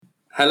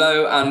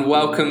Hello and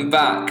welcome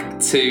back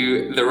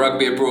to the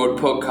Rugby Abroad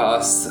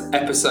podcast,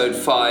 episode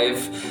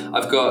 5.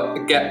 I've got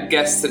a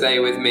guest today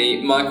with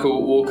me,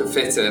 Michael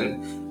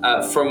Walker-Fitton,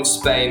 from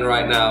Spain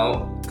right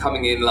now,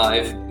 coming in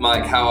live.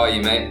 Mike, how are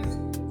you, mate?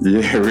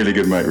 Yeah, really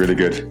good, mate, really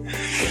good.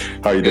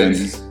 How are you doing?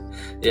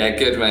 Yeah,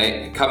 good,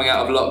 mate. Coming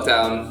out of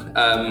lockdown,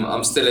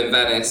 I'm still in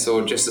Venice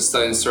or just a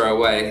stone's throw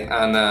away,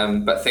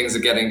 but things are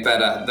getting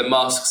better. The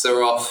masks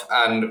are off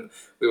and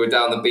we were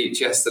down the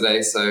beach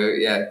yesterday, so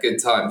yeah, good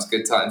times.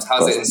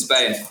 How's it in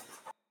Spain?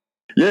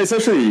 Yeah,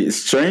 it's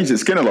strange.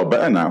 It's getting a lot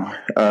better now.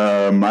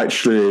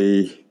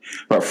 Actually,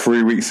 about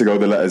 3 weeks ago,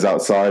 they let us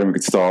outside and we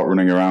could start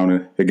running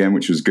around again,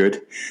 which was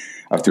good.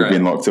 After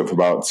being locked up for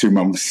about 2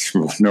 months,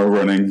 with no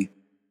running,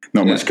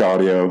 not much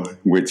cardio,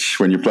 which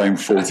when you're playing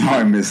full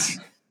time is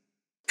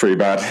pretty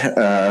bad.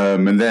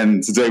 And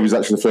then today was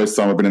actually the first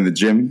time I've been in the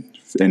gym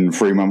in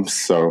 3 months,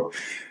 so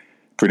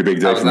pretty big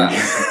day for me.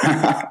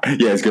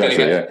 Yeah, it's good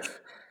actually, yeah.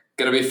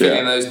 Going to be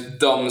feeling those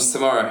DOMs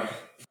tomorrow.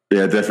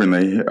 Yeah,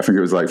 definitely. I think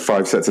it was like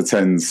 5 sets of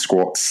 10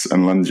 squats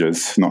and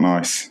lunges. Not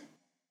nice.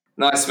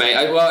 Nice, mate.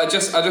 I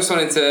just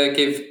wanted to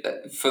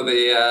give for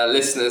the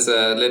listeners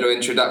a little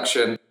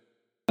introduction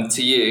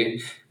to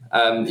you.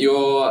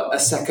 You're a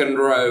second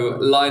row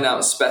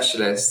line-out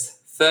specialist,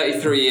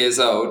 33 years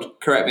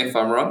old. Correct me if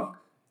I'm wrong.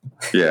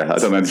 Yeah, I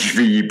don't know if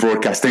you're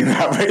broadcasting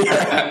that, but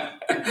yeah.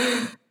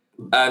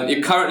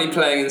 You're currently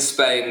playing in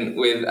Spain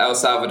with El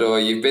Salvador.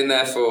 You've been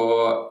there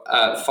for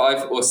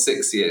 5 or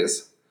 6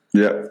 years.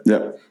 Yeah.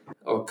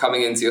 Or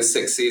coming into your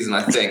 6th season,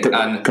 I think.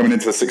 And coming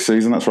into the 6th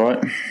season, that's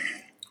right.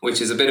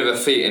 Which is a bit of a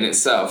feat in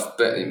itself,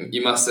 but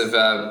you must have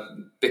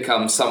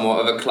become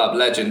somewhat of a club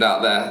legend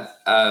out there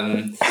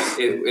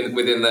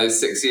within those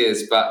 6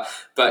 years. But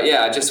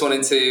yeah, I just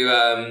wanted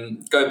to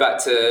go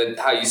back to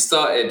how you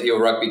started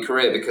your rugby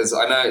career, because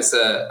I know it's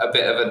a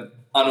bit of an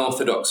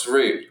unorthodox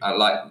route.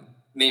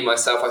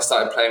 Myself, I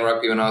started playing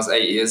rugby when I was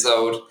 8 years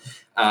old,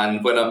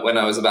 and when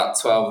I was about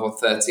 12 or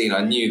 13,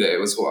 I knew that it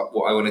was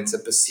what I wanted to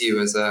pursue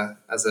as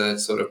a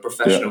sort of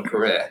professional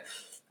career.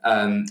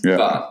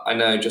 But I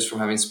know just from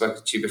having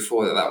spoken to you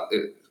before that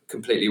it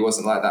completely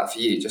wasn't like that for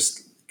you.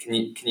 Just can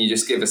you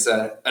just give us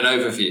an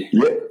overview?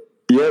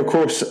 Yeah, of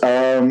course.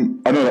 I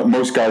know that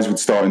most guys would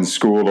start in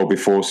school or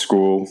before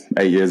school,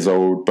 8 years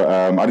old, but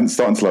I didn't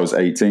start until I was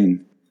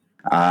 18.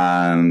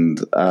 And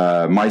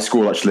my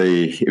school,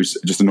 actually, it was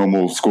just a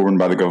normal school run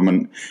by the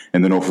government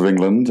in the north of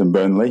England, in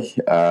Burnley.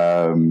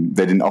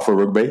 They didn't offer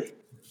rugby.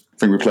 I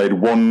think we played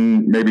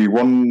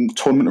one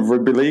tournament of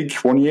rugby league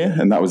 1 year,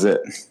 and that was it.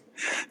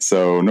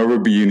 So no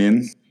rugby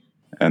union.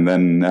 And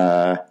then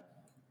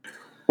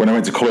when I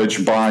went to college,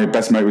 my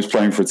best mate was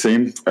playing for a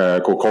team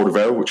called Calder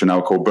Vale, which are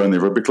now called Burnley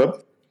Rugby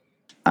Club.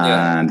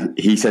 And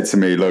he said to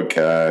me, look,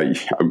 I'd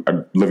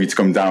love you to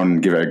come down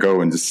and give it a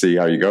go and just see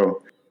how you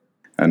go.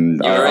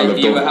 And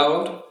you were how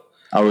old?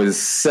 I was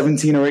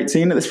 17 or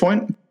 18 at this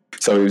point.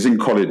 So it was in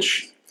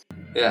college.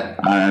 Yeah.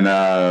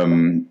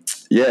 And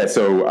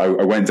so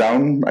I went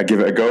down, I give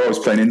it a go. I was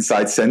playing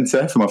inside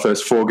centre for my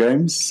first 4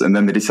 games. And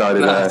then they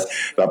decided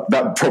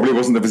that probably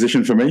wasn't the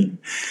position for me.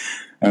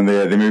 And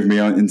they moved me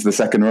on into the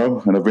second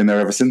row. And I've been there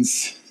ever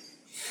since.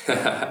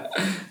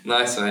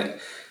 Nice, mate.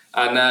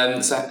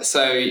 And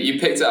so you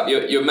picked it up,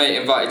 your mate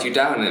invited you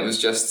down, and it was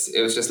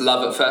just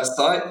love at first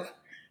sight?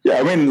 Yeah,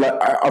 I mean,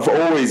 I've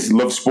always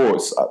loved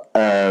sports.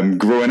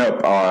 Growing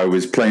up, I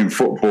was playing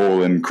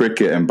football and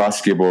cricket and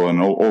basketball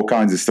and all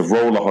kinds of stuff,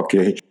 roller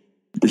hockey.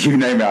 You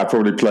name it, I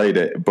probably played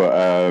it. But,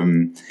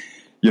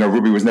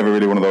 rugby was never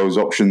really one of those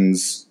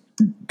options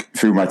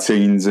through my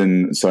teens,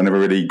 and so I never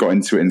really got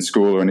into it in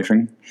school or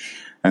anything.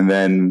 And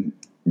then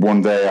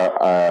one day,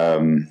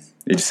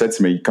 he just said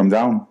to me, come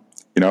down.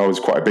 I was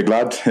quite a big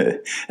lad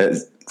at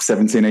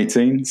 17,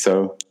 18,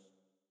 so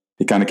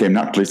it kind of came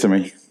naturally to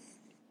me.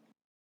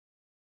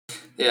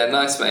 Yeah,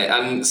 nice, mate.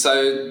 And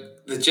so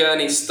the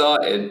journey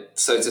started,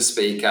 so to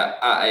speak, at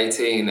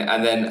 18.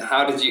 And then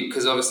how did you,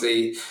 because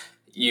obviously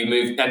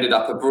you ended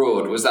up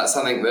abroad. Was that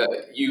something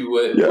that you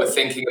were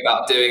thinking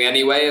about doing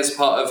anyway as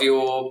part of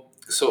your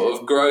sort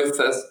of growth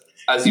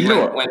as you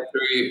went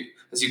through,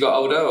 as you got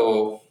older?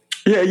 Or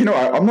yeah,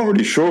 I'm not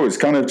really sure. It's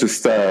kind of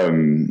just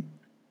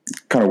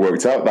kind of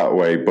worked out that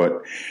way.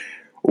 But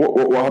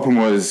what happened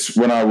was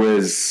when I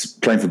was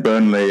playing for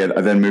Burnley,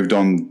 I then moved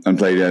on and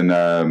played in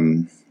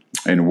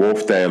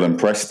Wharfdale and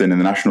Preston in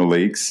the national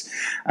leagues,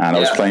 and I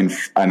was playing.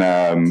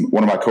 And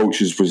one of my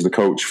coaches was the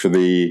coach for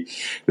the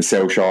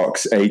Sale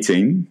Sharks A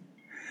team.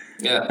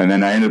 Yeah, and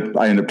then I ended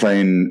up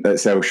playing at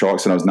Sale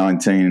Sharks when I was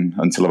 19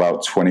 until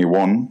about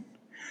 21.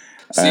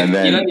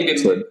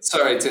 So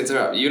sorry to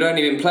interrupt. You'd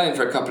only been playing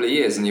for a couple of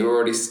years, and you were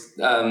already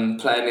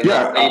playing in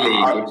that A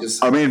League, which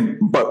is. I mean,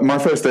 but my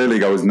first A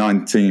League I was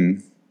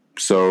 19,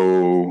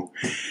 so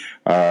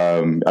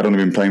I'd only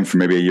been playing for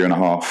maybe a year and a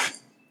half.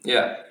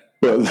 Yeah.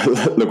 But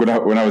look,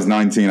 when I was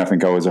 19, I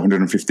think I was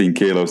 115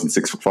 kilos and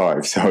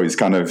 6'5". So it's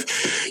kind of,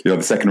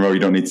 the second row, you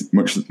don't need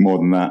much more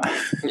than that.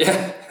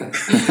 Yeah.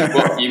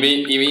 What you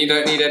mean you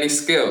don't need any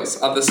skills,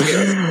 other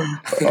skills?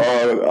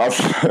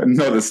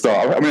 Not at the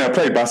start. I mean, I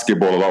played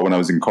basketball a lot when I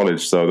was in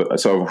college, so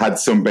I had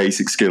some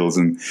basic skills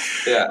and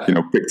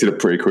picked it up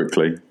pretty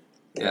quickly.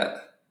 Yeah.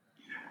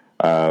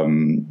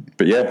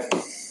 But yeah.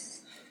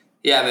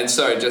 Yeah, and then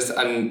sorry,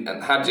 and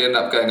how did you end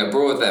up going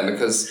abroad then?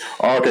 Because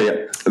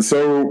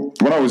so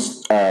when I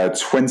was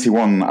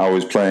 21, I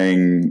was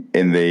playing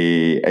in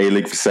the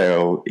A-League for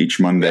Sale each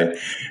Monday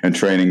and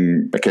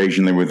training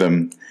occasionally with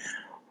them,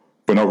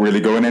 but not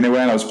really going anywhere.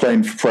 And I was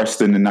playing for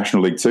Preston in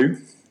National League 2,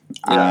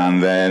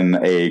 and then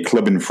a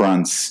club in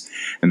France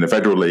in the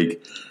Federal League.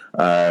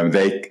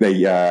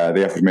 They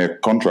offered me a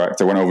contract.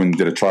 I went over and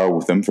did a trial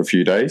with them for a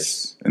few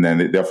days, and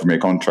then they offered me a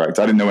contract.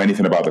 I didn't know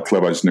anything about the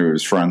club. I just knew it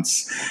was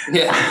France.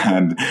 Yeah.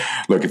 And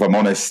look, if I'm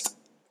honest,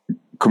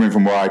 coming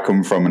from where I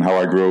come from and how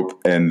I grew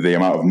up, and the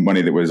amount of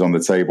money that was on the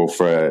table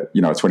for a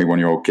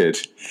 21-year-old kid,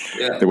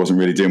 that wasn't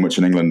really doing much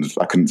in England.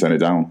 I couldn't turn it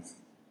down.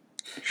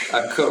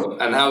 Cool.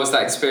 And how was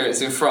that experience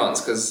in France?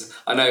 Because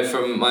I know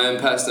from my own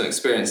personal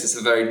experience, it's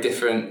a very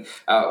different.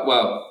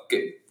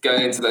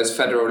 Going into those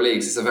federal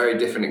leagues, it's a very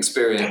different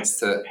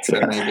experience to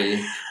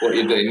maybe what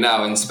you're doing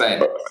now in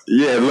Spain.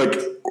 Yeah, look,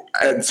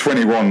 at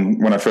 21,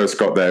 when I first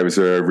got there, it was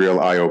a real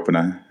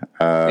eye-opener.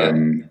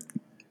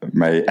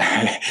 Mate,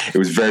 it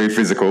was very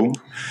physical,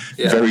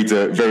 very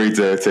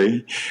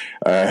dirty.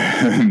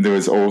 There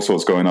was all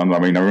sorts going on. I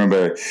mean, I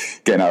remember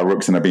getting out of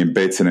rucks and I'd been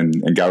bitten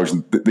and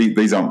gouged.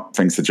 These aren't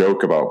things to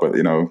joke about, but,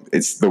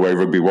 it's the way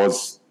rugby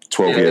was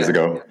 12 years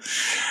ago.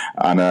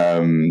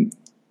 And...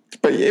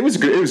 But it was a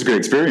good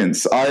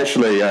experience. I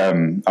actually I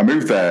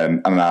moved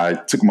there and I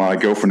took my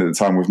girlfriend at the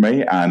time with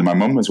me and my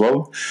mum as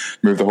well.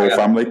 Moved the whole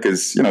family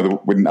because we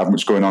didn't have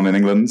much going on in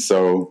England.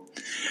 So,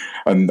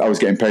 and I was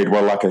getting paid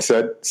well, like I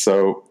said.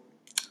 So,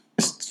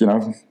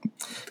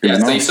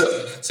 nice.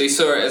 So you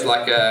saw it as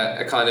like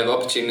a kind of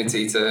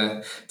opportunity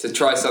to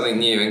try something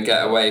new and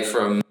get away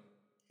from.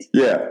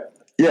 Yeah.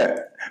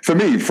 For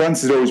me,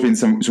 France has always been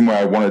somewhere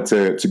I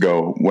wanted to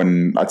go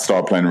when I'd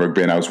started playing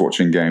rugby and I was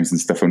watching games and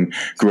stuff. And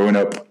growing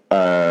up,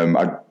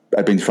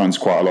 I'd been to France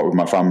quite a lot with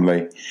my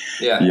family.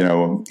 Yeah.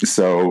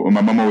 So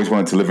my mum always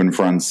wanted to live in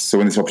France. So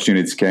when this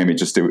opportunity came,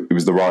 it was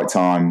the right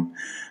time,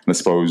 and I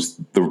suppose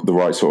the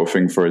right sort of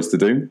thing for us to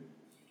do.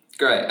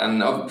 Great,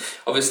 and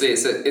obviously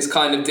it's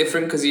kind of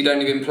different because you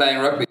don't even play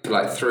rugby for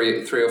like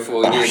three or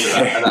 4 years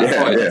at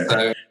that point.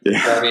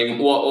 Yeah. So I mean,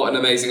 what an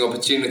amazing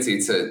opportunity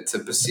to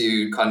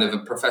pursue kind of a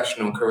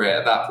professional career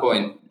at that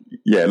point.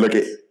 Yeah, look,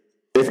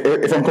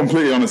 if I'm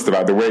completely honest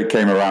about the way it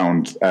came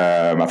around,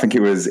 I think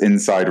it was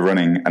inside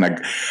running, and I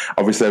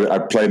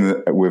played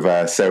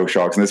with Sale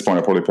Sharks. At this point,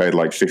 I probably played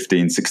like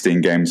 15,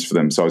 16 games for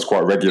them, so I was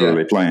quite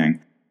regularly playing.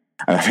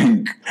 And I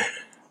think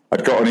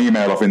I'd got an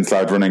email off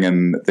Inside Running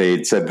and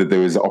they'd said that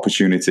there was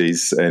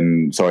opportunities,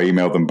 and so I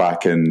emailed them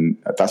back, and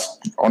that's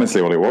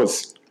honestly all it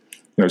was.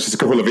 It's just a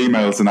couple of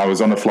emails and I was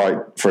on a flight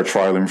for a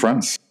trial in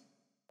France.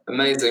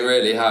 Amazing,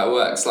 really, how it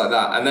works like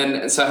that. And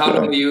then, so how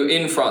long were you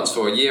in France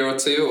for? A year or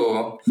two,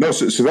 or? No,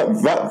 so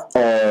that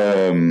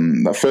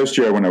first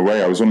year I went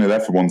away, I was only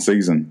there for one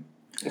season.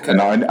 Okay. And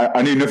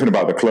I knew nothing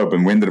about the club,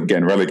 and we ended up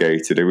getting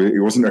relegated.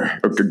 It wasn't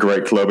a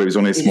great club. It was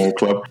only a small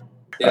club.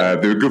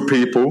 They were good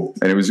people,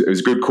 and it was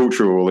a good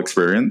cultural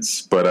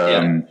experience, but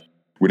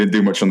we didn't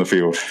do much on the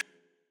field,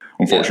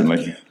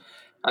 unfortunately. Yeah.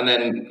 And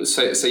then,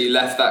 so you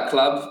left that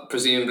club,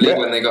 presumably,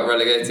 when they got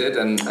relegated,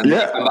 and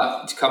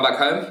come back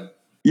home?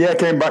 Yeah, I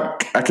came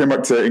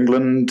back to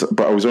England,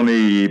 but I was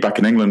only back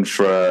in England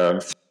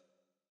for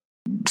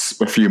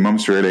a few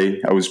months,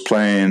 really. I was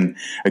playing,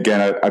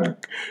 again, I'd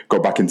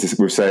got back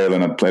with Sale,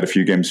 and I'd played a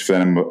few games for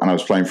them, and I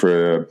was playing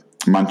for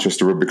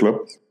Manchester Rugby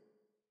Club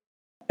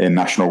in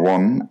National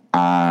 1,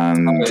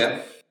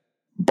 and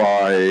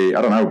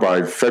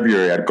by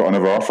February I'd got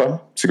another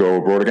offer to go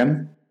abroad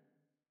again.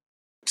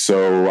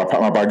 So I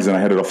packed my bags and I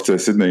headed off to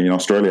Sydney in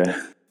Australia.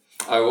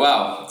 Oh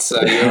wow!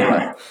 So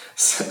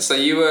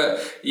you were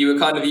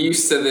kind of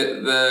used to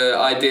the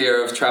idea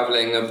of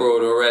travelling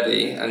abroad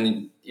already,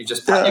 and you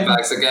just packed your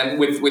bags again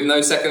with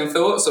no second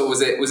thoughts, or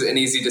was it an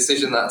easy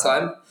decision that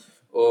time?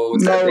 Or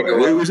was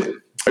it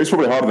was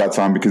probably hard at that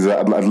time because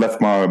I'd left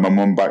my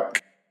mum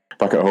back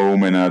at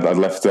home, and I'd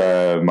left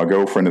my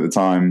girlfriend at the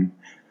time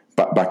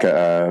back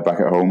at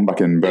home, back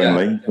in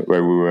Burnley,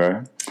 where we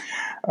were.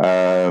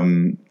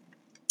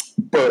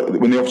 But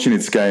when the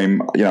opportunity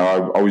came, I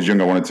was young.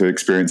 I wanted to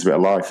experience a bit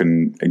of life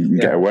and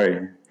get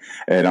away,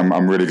 and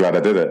I'm really glad I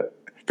did it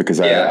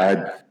because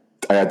I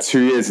had 2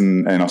 years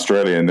in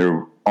Australia, and they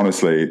were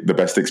honestly the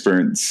best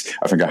experience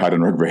I think I had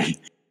in rugby.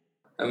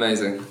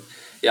 Amazing.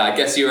 Yeah, I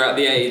guess you were at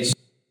the age.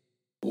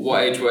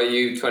 What age were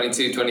you?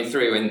 22,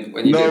 23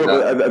 when you did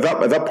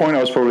that? At that point I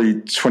was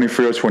probably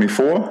 23 or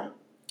 24.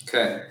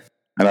 Okay.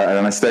 And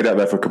I stayed out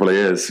there for a couple of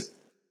years.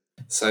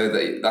 So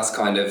that's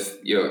kind of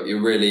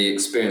you're really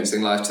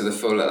experiencing life to the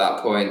full at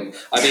that point.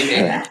 I mean,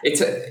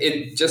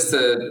 it just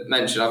to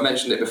mention, I've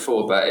mentioned it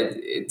before, but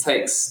it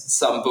takes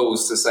some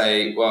balls to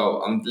say,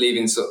 well, I'm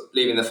leaving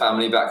the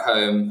family back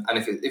home, and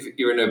if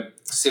you're in a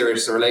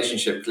serious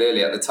relationship,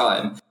 clearly at the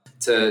time,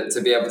 to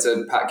be able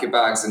to pack your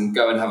bags and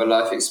go and have a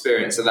life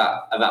experience at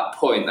that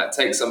point, that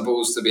takes some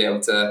balls to be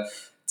able to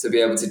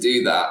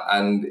do that.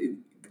 And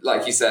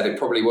like you said, it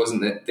probably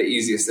wasn't the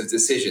easiest of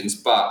decisions,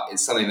 but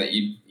it's something that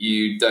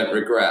you don't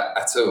regret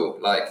at all.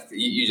 Like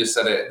you just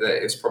said it,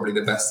 that it's probably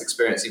the best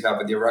experience you've had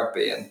with your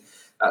rugby, and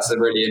that's a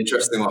really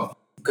interesting one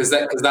because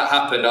that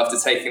happened after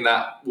taking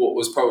that, what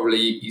was probably,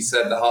 you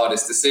said, the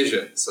hardest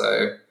decision.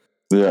 So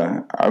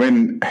yeah, I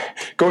mean,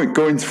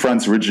 going to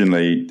France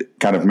originally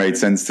kind of made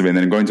sense to me, and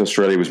then going to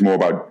Australia was more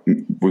about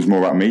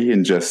me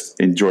and just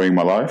enjoying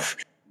my life.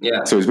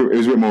 Yeah. So it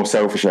was a bit more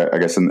selfish, I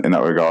guess, in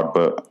that regard,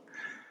 but.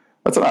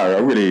 I don't know. I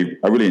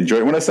really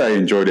enjoyed it. When I say I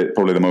enjoyed it,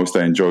 probably the most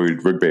I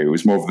enjoyed rugby. It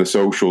was more of the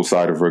social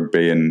side of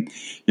rugby, and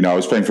I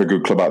was playing for a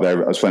good club out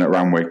there. I was playing at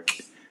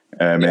Randwick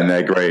in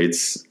their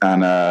grades,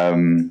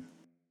 and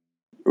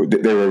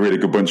they were a really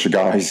good bunch of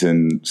guys.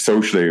 And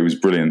socially, it was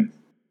brilliant.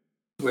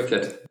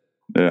 Wicked.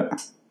 Yeah.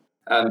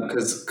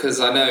 Because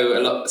I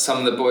know some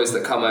of the boys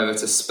that come over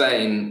to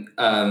Spain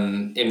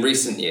in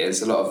recent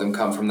years, a lot of them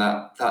come from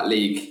that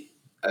league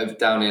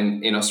down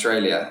in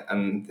Australia,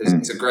 and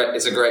it's a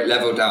great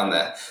level down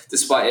there,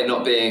 despite it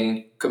not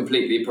being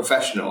completely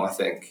professional, I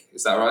think.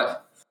 Is that right?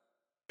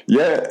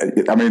 Yeah,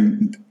 I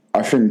mean,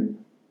 I think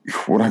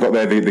when I got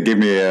there, they gave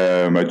me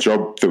a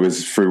job that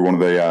was through one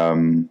of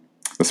the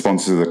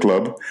sponsors of the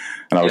club,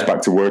 and I was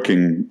back to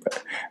working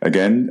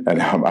again.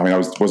 And I mean, I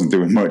wasn't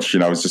doing much.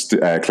 I was just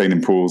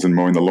cleaning pools and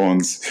mowing the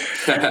lawns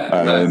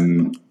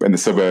in the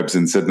suburbs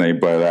in Sydney,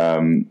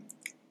 but.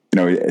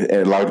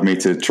 It allowed me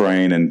to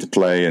train and to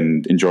play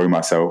and enjoy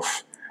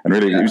myself. And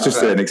really, it was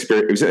just an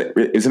experience.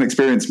 It was an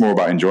experience more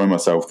about enjoying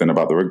myself than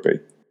about the rugby.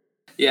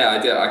 Yeah, I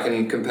do. I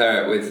can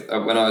compare it with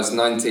when I was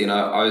 19.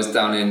 I was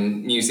down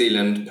in New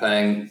Zealand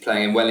playing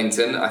in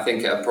Wellington. I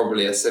think at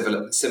probably a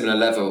similar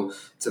level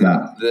to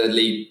the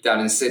league down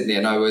in Sydney.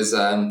 And I was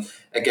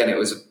again, it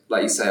was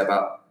like you say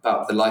about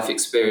the life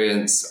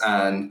experience,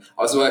 and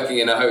I was working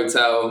in a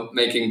hotel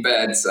making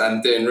beds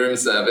and doing room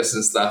service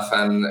and stuff,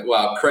 and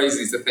wow,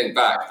 crazy to think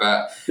back,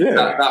 but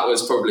that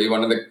was probably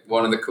one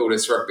of the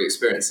coolest rugby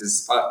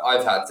experiences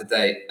I've had to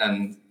date.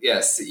 And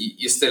yes,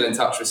 you're still in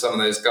touch with some of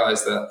those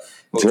guys that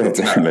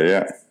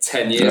definitely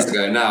 10 years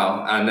ago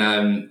now,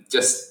 and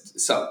just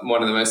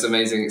one of the most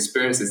amazing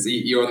experiences.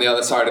 You're on the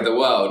other side of the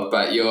world,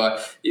 but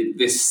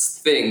this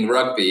thing,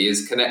 rugby,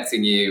 is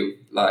connecting you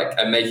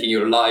and making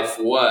your life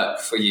work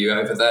for you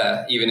over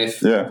there, even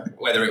if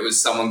whether it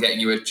was someone getting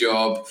you a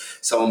job,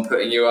 someone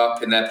putting you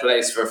up in their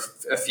place for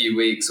a few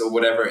weeks, or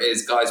whatever it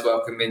is, guys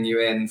welcoming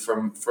you in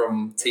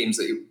from teams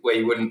where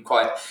you wouldn't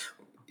have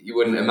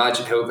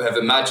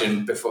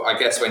imagined before, I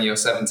guess, when you're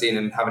 17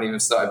 and haven't even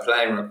started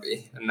playing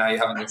rugby, and now you're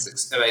having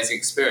this amazing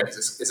experience.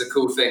 It's a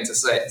cool thing to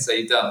say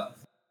you've done.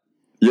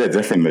 Yeah,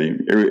 definitely.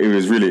 It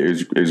was great.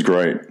 It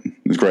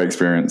was a great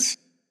experience.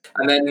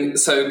 And then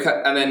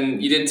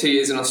you did 2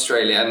 years in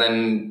Australia, and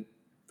then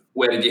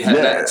where did you head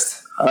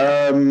next?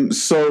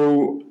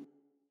 So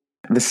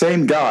the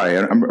same guy,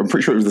 I'm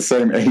pretty sure it was the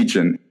same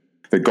agent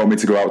that got me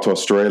to go out to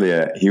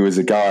Australia. He was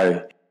a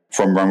guy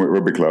from Randwick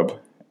Rugby Club,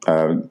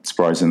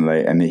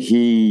 surprisingly, and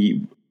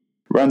he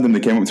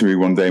randomly came up to me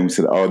one day and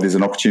said, "Oh, there's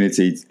an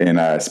opportunity in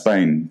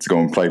Spain to go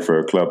and play for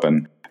a club,"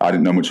 and I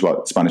didn't know much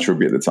about Spanish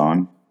rugby at the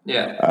time.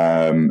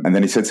 Yeah. And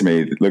then he said to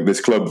me, "Look, this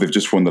club, they've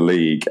just won the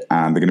league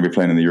and they're going to be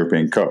playing in the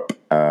European Cup."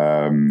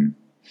 And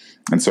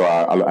so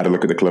I had a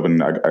look at the club,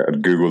 and I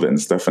Googled it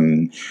and stuff.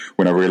 And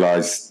when I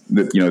realised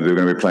that, they were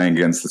going to be playing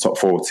against the top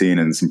 14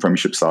 and some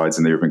Premiership sides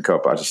in the European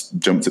Cup, I just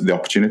jumped at the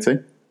opportunity.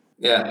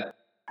 Yeah.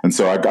 And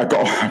so I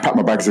packed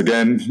my bags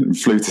again and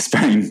flew to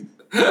Spain.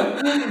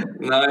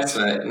 Nice,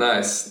 mate.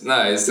 Nice.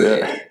 No, it's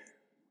that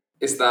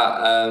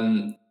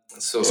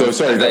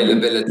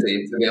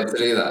availability to be able to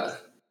do that.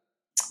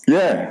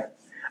 Yeah,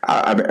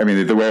 I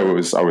mean, the way I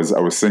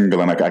was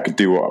single, and I could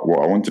do what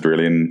I wanted,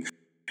 really, and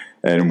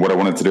what I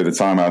wanted to do at the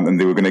time, and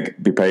they were going to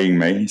be paying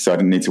me, so I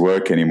didn't need to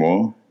work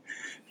anymore.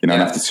 And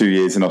after 2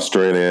 years in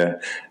Australia,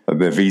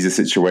 the visa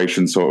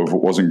situation sort of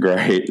wasn't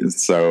great,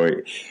 so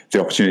the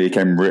opportunity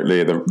came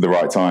really at the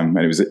right time,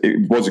 and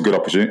it was a good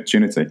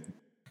opportunity.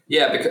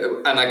 Yeah,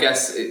 and I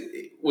guess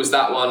was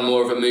that one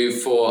more of a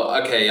move for,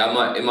 okay,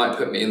 it might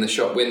put me in the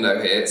shop window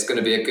here. It's going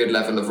to be a good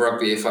level of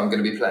rugby if I'm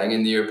going to be playing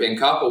in the European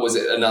Cup, or was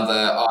it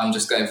another, I'm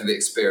just going for the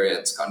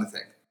experience kind of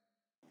thing?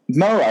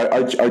 No,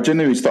 I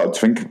genuinely started to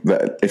think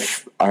that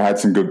if I had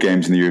some good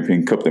games in the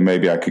European Cup, then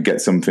maybe I could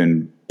get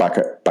something back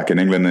in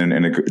England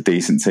in a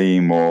decent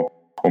team, or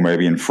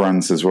maybe in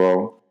France as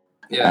well.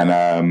 Yeah.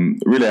 And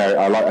really,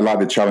 I like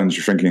the challenge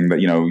of thinking that,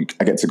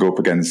 I get to go up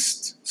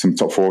against some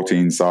top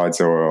 14 sides,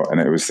 and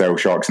it was Sale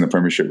Sharks in the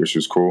Premiership, which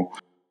was cool.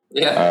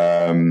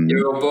 Yeah,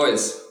 your old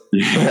boys.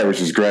 Yeah, which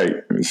was great.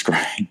 It was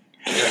great.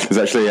 Yeah. It was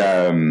actually,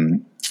 I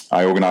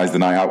organised the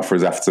night out for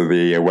us after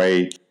the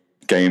away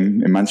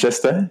game in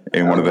Manchester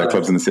in one of their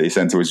clubs in the city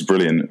centre, which was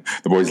brilliant.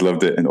 The boys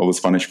loved it, and all the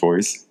Spanish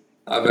boys.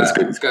 I bet. It's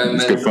good.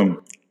 It's good fun.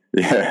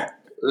 Yeah.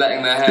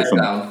 Letting their hair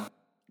down.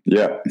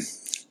 Yeah.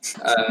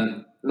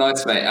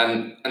 Nice, mate.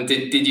 And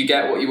did you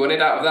get what you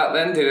wanted out of that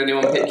then? Did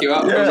anyone pick you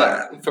up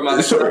from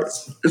other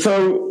clubs?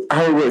 So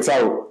how it worked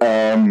out,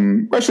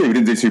 actually we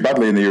didn't do too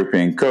badly in the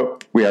European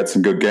Cup. We had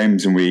some good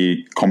games and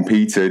we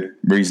competed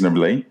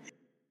reasonably.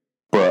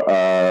 But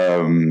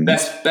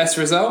best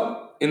result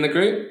in the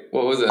group?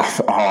 What was it?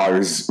 It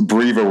was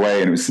Brive away,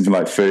 and it was something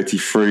like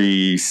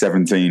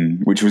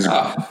 33-17, which was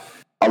a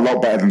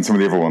lot better than some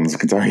of the other ones, I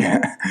can tell you.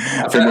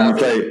 I think when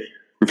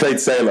we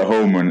played Sale at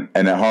home, and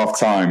at half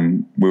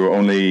time we were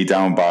only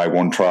down by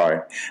one try.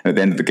 And at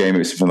the end of the game, it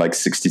was something like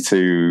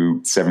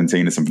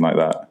 62-17 or something like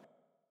that.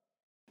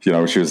 You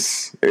know, which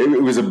was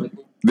there's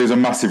a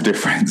massive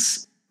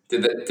difference.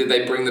 Did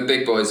they bring the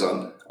big boys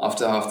on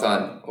after half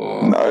time?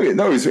 Or No, it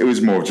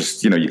was more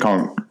just, you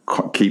can't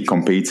keep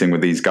competing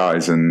with these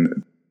guys,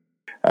 and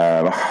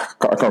I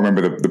can't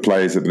remember the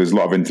players. There's a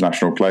lot of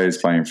international players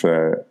playing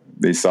for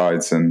these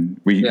sides,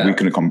 and we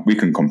couldn't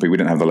compete. We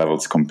didn't have the level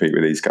to compete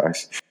with these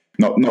guys.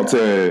 Not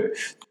to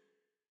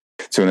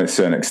a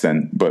certain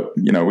extent, but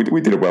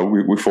we did it well.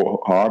 We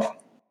fought hard.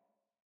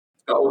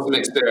 Awesome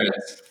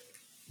experience.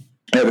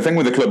 Yeah, the thing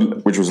with the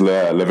club, which was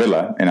La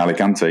Villa in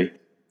Alicante,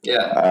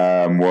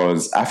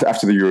 was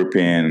after the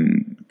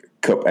European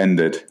Cup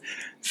ended,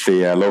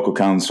 the local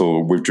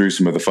council withdrew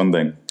some of the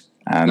funding,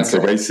 and so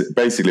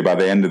basically by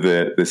the end of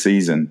the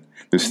season,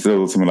 there's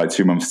still something like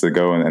 2 months to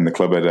go, and the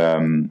club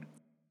didn't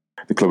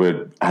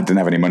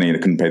have any money and they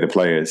couldn't pay the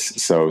players.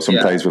 So some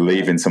players were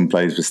leaving, some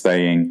players were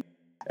staying,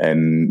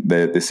 and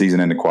the season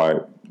ended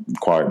quite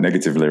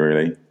negatively,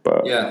 really.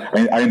 But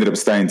I ended up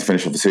staying to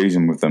finish off the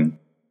season with them.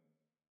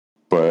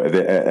 But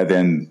at the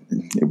end,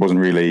 it wasn't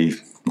really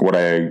what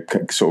I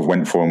sort of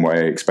went for and what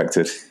I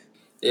expected.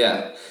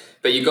 Yeah,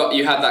 but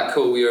you had that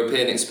cool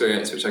European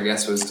experience, which I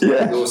guess was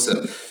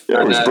awesome.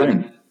 Yeah, it was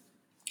brilliant.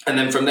 And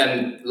then from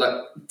then,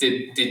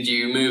 did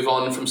you move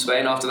on from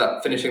Spain after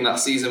that, finishing that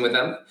season with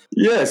them?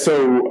 Yeah,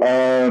 so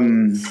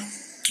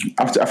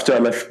after I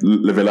left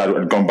La Villa,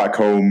 I'd gone back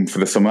home for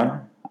the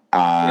summer,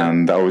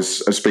 and I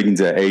was speaking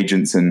to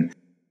agents, and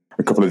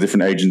a couple of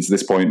different agents at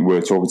this point were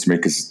talking to me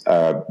because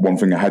one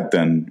thing I had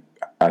done,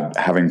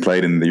 having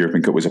played in the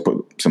European Cup, was I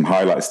put some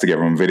highlights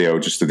together on video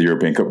just of the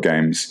European Cup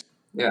games,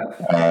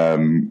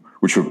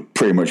 which were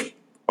pretty much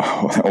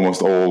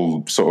almost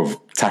all sort of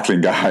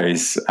tackling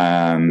guys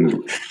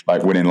and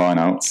like winning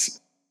lineouts.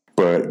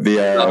 But I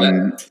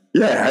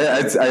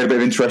had a bit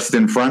of interest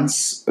in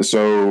France.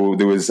 So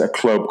there was a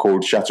club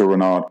called Chateau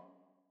Renard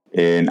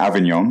in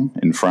Avignon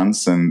in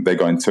France, and they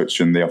got in touch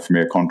and they offered me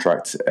a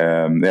contract.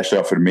 They actually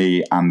offered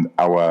me and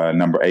our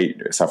number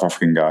 8 South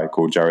African guy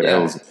called Jared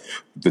Ells,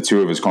 the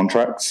two of us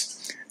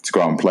contracts to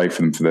go out and play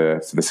for them for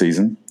the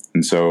season.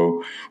 And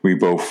so we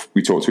talked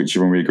to each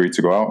other and we agreed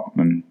to go out,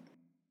 and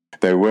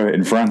they were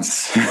in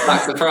France.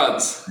 Back to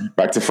France.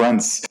 Back to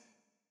France.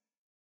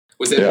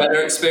 Was it a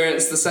better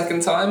experience the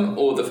second time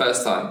or the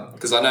first time?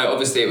 Because I know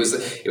obviously it was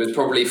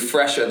probably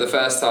fresher the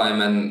first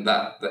time, and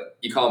that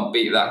you can't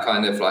beat that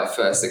kind of like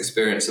first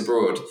experience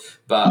abroad.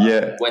 But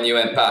when you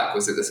went back,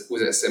 was it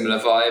a similar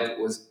vibe?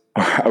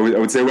 I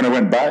would say when I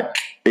went back,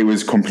 it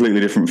was completely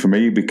different for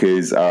me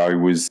because I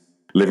was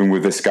living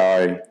with this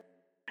guy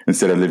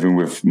instead of living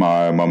with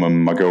my mum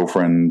and my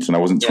girlfriend, and I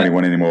wasn't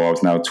 21 anymore. I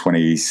was now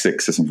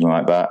 26 or something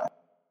like that.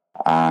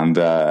 And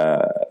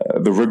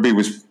the rugby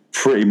was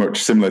pretty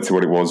much similar to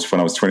what it was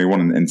when I was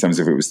 21 in terms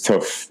of it was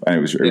tough and it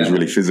was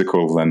really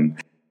physical, and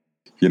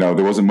there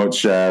wasn't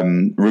much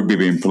rugby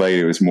being played.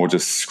 It was more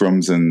just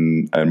scrums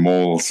and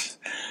mauls,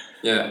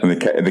 and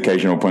the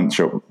occasional punch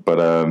up. But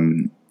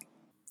you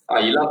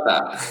love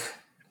that.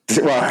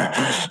 Well,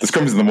 the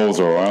scrums and the mauls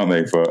are all right, aren't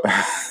they? But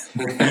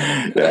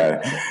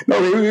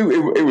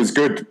it was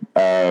good.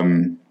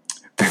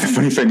 The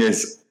funny thing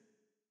is,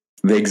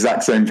 the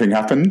exact same thing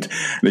happened.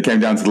 It came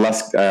down to the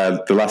last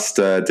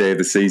day of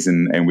the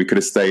season, and we could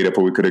have stayed up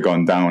or we could have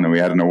gone down, and we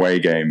had an away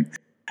game.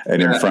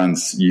 And in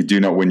France, you do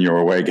not win your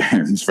away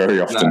games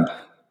very often.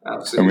 No,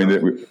 absolutely.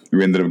 And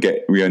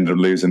we ended up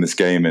losing this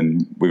game,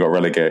 and we got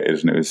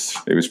relegated, and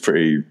it was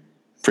pretty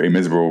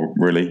miserable,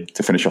 really,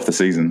 to finish off the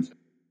season.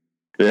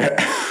 Yeah.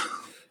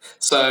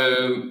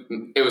 So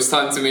it was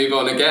time to move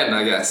on again,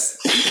 I guess.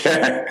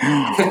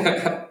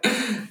 Yeah.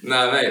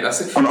 No, mate,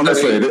 that's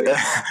honestly,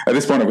 at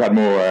this point, I've had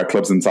more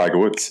clubs than Tiger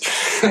Woods.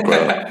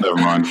 But never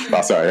mind.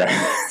 That's all right.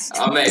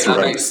 Yeah. Mate,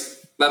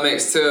 that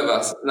makes two of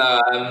us.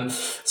 No,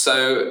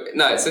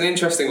 it's an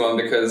interesting one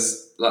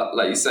because,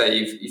 like you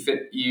say,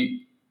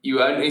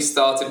 you only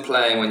started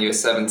playing when you were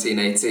 17,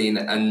 18,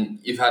 and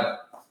you've had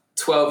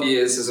 12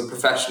 years as a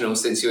professional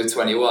since you were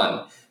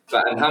 21.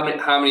 And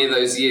how many of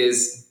those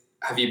years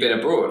have you been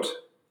abroad?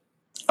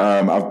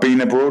 I've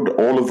been abroad,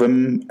 all of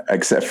them,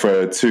 except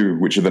for 2,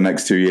 which are the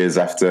next 2 years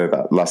after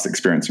that last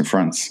experience in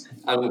France.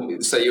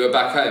 So you were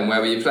back home. Where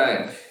were you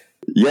playing?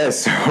 Yeah,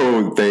 so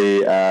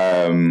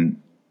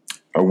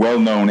a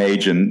well-known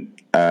agent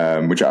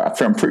which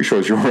I'm pretty sure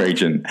is your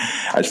agent,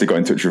 actually got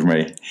in touch with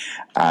me.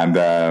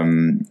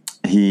 And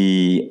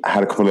he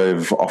had a couple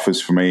of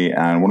offers for me,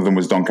 and one of them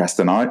was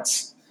Doncaster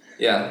Knights.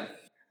 Yeah.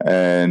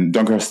 And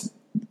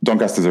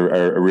Doncaster's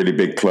a really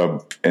big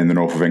club in the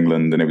north of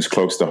England, and it was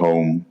close to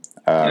home.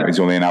 It's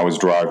only an hour's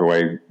drive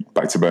away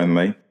back to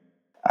Burnley.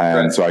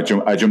 And so I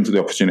jumped at the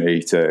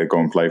opportunity to go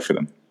and play for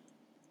them.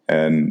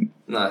 And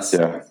nice.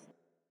 Yeah.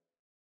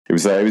 It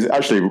was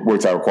actually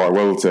worked out quite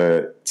well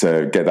to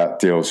get that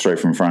deal straight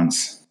from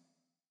France.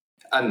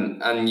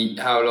 And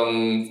how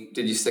long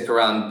did you stick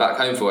around back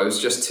home for? It was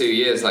just 2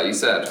 years, like you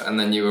said, and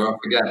then you were off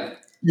again.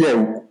 Yeah,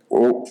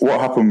 what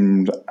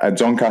happened at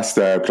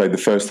Doncaster, I played the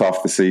first half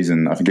of the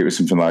season. I think it was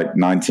something like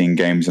 19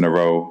 games in a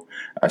row.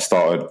 I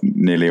started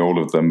nearly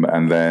all of them,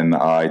 and then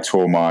I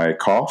tore my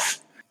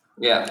calf.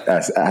 Yeah.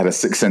 I had a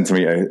 6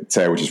 centimetre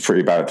tear, which is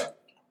pretty bad.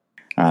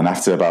 And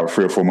after about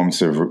 3 or 4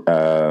 months of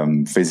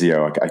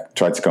physio, I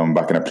tried to come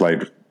back, and I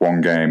played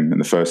one game in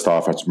the first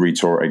half. I had to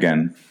re-tore it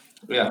again.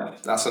 Yeah,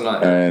 that's a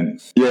nightmare.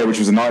 Which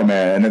was a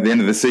nightmare. And at the end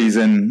of the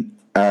season,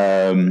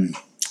 I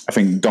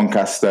think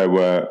Doncaster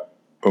were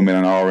umming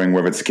and ahhing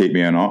whether to keep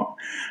me or not.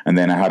 And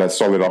then I had a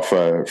solid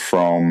offer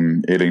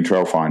from Ealing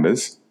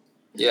Trailfinders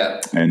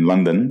in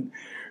London,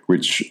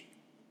 which,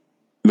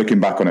 looking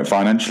back on it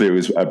financially, it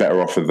was a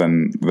better offer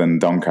than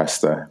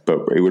Doncaster. But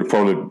it would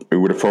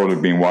have probably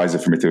been wiser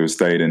for me to have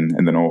stayed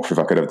in the north if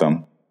I could have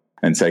done,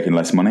 and taken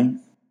less money.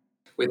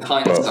 With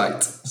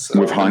hindsight.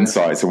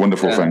 It's a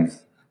wonderful thing.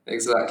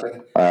 Exactly.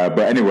 But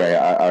anyway,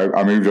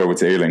 I moved over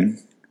to Ealing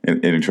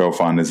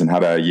Trailfinders and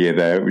had a year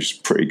there, which is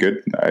pretty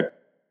good. I had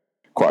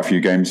quite a few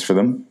games for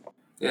them.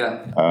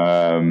 Yeah.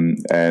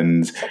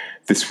 And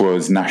this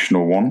was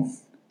National 1.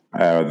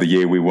 The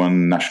year we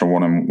won National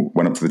 1 and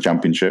went up to the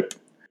Championship.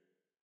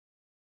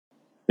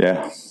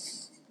 Yeah.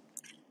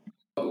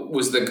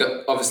 Was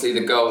obviously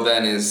the goal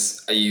then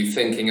is, are you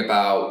thinking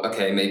about,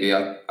 okay, maybe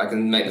I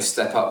can make the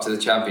step up to the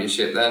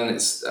Championship then?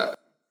 It's...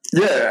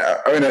 Yeah,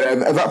 I mean,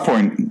 at that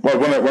point, well,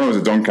 when I was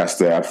at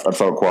Doncaster, I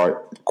felt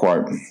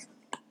quite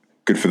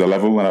good for the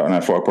level, and I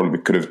thought I probably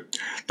could have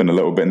done a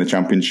little bit in the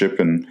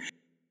Championship, and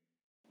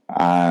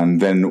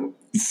then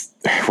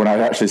when I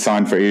actually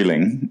signed for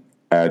Ealing,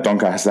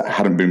 Doncaster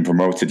hadn't been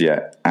promoted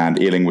yet, and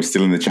Ealing was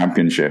still in the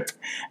Championship,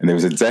 and there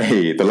was a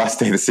day, the last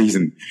day of the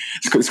season.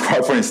 It's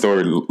quite a funny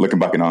story looking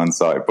back in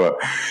hindsight, but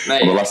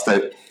Mate, on the last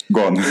day.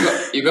 Go on.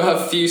 You've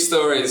got a few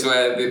stories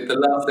where the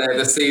last day of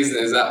the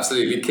season is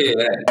absolutely key,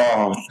 eh?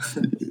 Oh,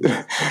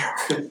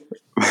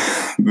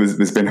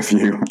 there's been a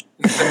few.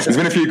 There's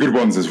been a few good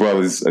ones as well,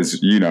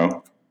 as you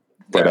know.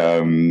 But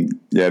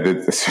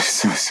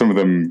some of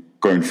them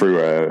going through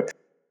are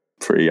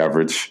pretty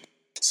average.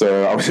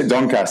 So I was at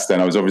Doncaster,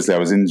 and I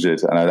was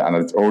injured, and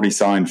I'd already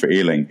signed for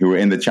Ealing, who were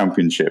in the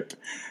Championship.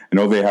 And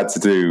all they had to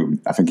do,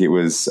 I think it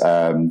was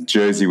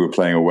Jersey were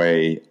playing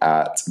away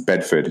at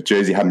Bedford.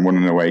 Jersey hadn't won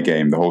an away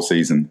game the whole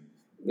season.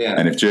 Yeah.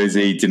 And if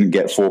Jersey didn't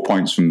get 4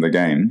 points from the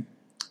game,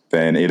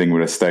 then Ealing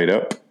would have stayed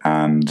up,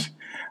 and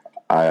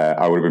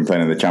I would have been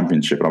playing in the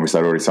Championship. And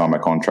obviously I'd already signed my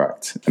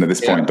contract. And at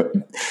this point,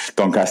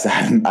 Doncaster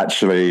hadn't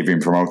actually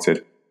been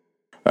promoted.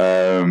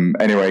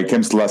 Anyway, it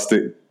came to the last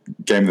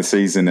game of the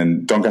season,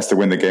 and Doncaster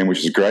win the game,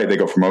 which was great. They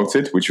got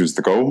promoted, which was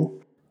the goal.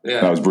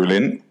 Yeah. That was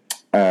brilliant.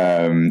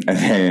 And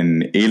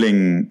then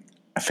Ealing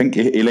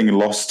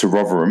lost to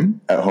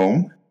Rotherham at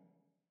home,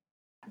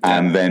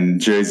 and then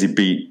Jersey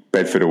beat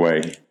Bedford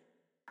away,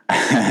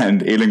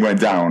 and Ealing went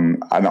down.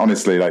 And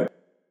honestly, I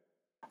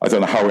don't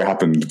know how it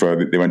happened,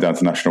 but they went down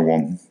to National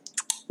 1,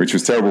 which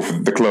was terrible for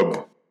the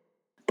club.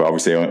 But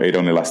obviously, it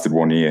only lasted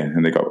 1 year,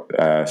 and they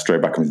got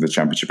straight back into the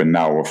Championship, and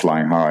now we're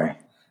flying high.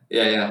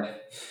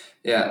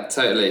 Yeah,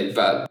 totally.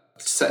 But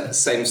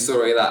same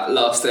story, that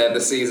last day of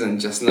the season,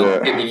 just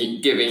not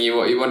giving you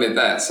what you wanted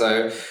there.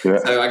 So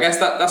I guess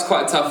that's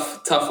quite a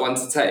tough one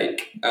to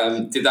take.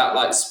 Did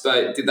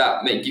that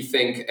make you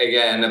think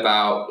again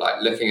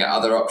about looking at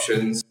other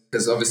options?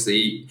 Because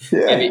obviously,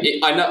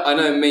 I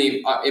know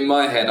me in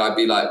my head, I'd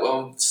be like,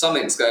 well,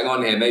 something's going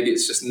on here. Maybe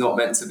it's just not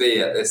meant to be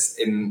at this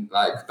in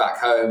back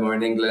home or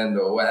in England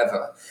or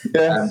whatever.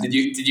 Yeah. Did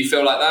you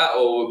feel like that,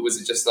 or was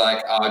it just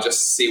I'll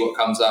just see what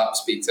comes up,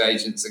 speak to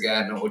agents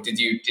again, or did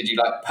you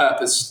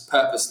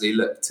purposely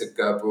look to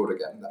go abroad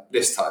again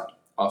this time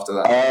after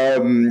that?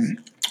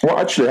 What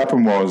actually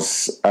happened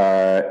was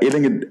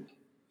Ealing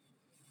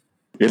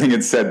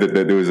had said that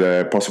there was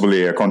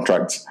possibly a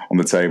contract on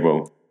the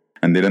table.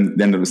 And they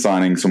ended up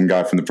signing some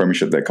guy from the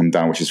Premiership that come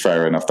down, which is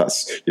fair enough.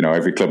 That's,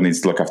 every club needs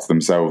to look after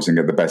themselves and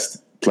get the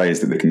best players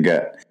that they can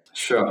get.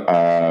 Sure.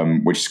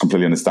 Which is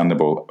completely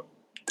understandable.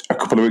 A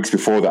couple of weeks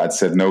before that, I'd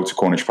said no to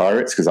Cornish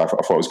Pirates because I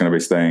thought I was going to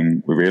be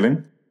staying with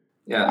Ealing.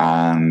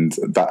 Yeah. And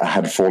that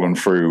had fallen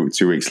through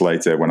 2 weeks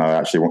later when I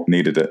actually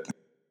needed it.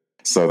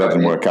 So that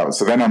didn't work out.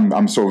 So then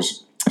I'm sort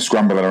of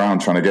scrambling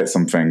around trying to get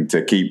something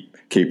to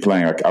keep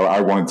playing.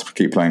 I wanted to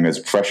keep playing as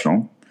a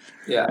professional.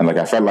 Yeah. And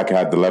I felt like I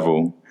had the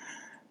level.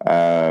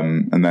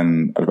 And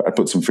then I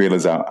put some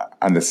feelers out,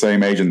 and the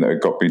same agent that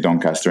got me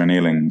Doncaster and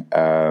Ealing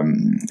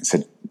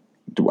said,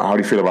 how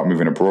do you feel about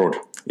moving abroad?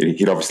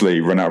 He'd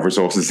obviously run out of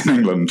resources in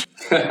England.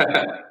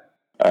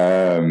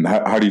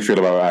 How do you feel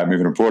about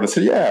moving abroad? I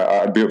said,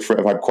 yeah, I'd be up for it.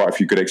 I've had quite a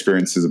few good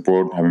experiences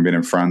abroad, having been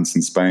in France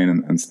and Spain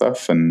and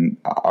stuff, and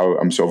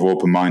I'm sort of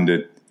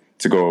open-minded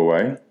to go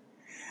away.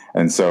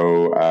 And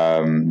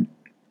so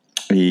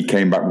he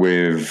came back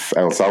with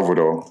El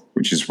Salvador,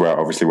 which is where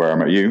I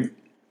met you.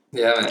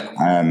 Yeah, mate.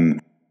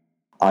 And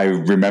I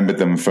remembered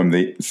them from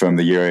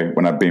the year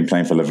when I'd been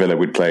playing for La Villa.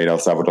 We'd played El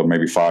Salvador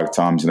maybe 5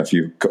 times in a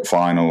few cup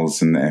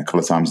finals and a couple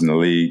of times in the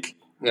league.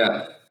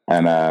 Yeah.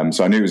 And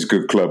so I knew it was a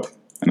good club,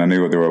 and I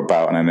knew what they were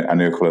about, and I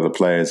knew a couple of the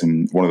players.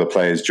 And one of the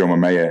players, Joe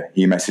Mamea,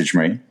 he messaged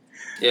me.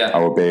 Yeah.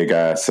 Our big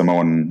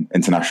Samoan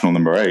international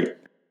number 8.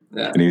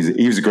 Yeah. And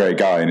he was a great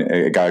guy, and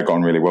a guy I'd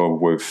gotten really well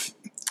with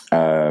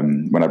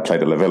when I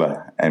played at La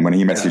Villa. And when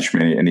he messaged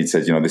me and he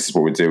said, this is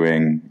what we're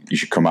doing, you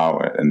should come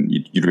out and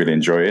you'd really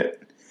enjoy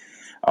it,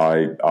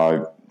 I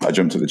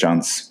jumped at the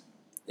chance.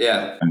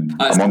 Yeah. And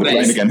I'm on the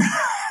plane again.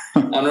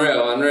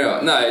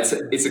 Unreal. No,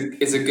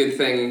 it's a good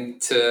thing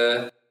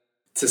to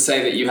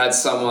say that you had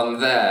someone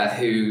there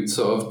who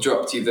sort of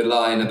dropped you the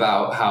line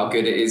about how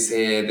good it is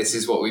here. This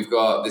is what we've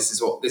got. This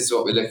is what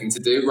we're looking to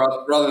do,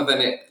 rather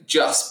than it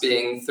just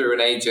being through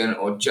an agent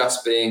or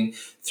just being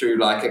through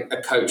like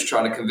a coach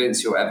trying to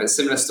convince you or whatever.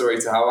 Similar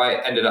story to how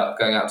I ended up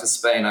going out to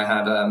Spain. I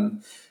had a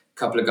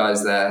couple of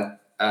guys there,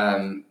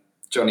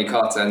 Johnny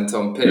Carter and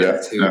Tom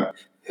Pitt,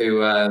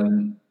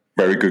 who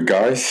very good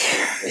guys.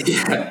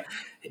 Yeah,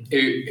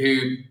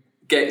 who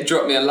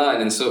dropped me a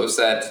line and sort of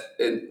said,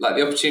 like,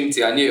 the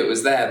opportunity, I knew it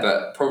was there,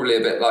 but probably a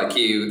bit like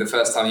you, the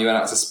first time you went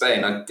out to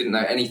Spain, I didn't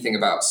know anything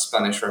about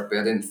Spanish rugby.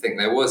 I didn't think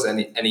there was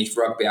any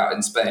rugby out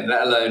in Spain,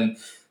 let alone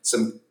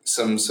some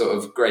sort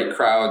of great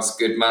crowds,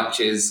 good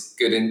matches,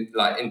 good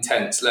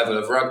intense level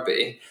of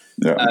rugby.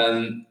 Yeah.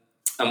 And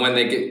when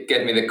they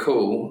gave me the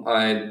call,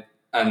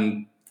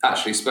 and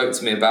actually spoke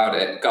to me about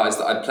it, guys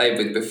that I'd played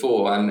with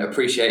before, and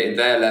appreciated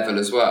their level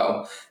as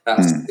well.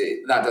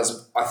 That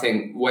does, I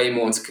think, way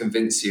more to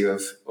convince you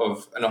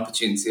of an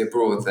opportunity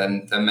abroad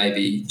than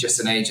maybe just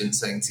an agent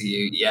saying to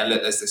you, yeah,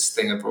 look, there's this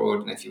thing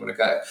abroad, and if you want to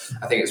go.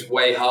 I think it's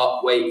way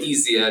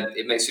easier.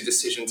 It makes your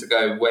decision to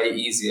go way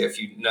easier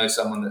if you know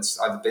someone that's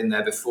either been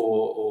there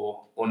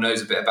before or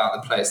knows a bit about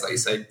the place, like you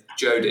say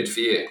Joe did for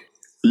you.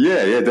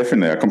 Yeah,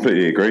 definitely. I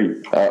completely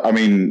agree. I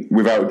mean,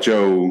 without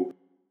Joe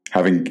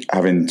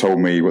having told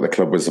me what the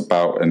club was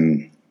about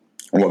and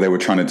what they were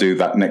trying to do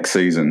that next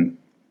season,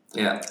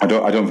 I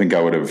don't think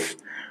I would have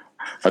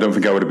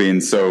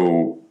been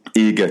so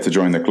eager to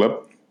join the club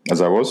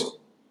as I was.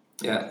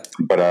 Yeah.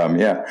 But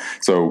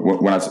so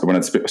when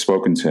I'd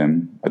spoken to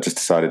him, I just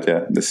decided,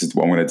 this is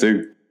what I'm going to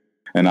do.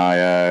 And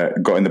I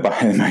got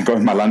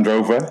in my Land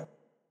Rover,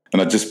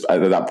 and I just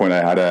at that point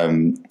I had a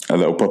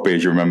little puppy,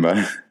 as you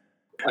remember,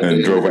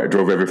 and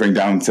drove everything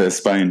down to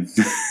Spain.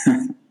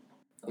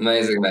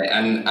 Amazing, mate.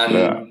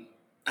 And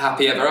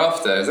happy ever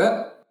after, is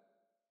it?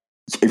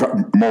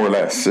 More or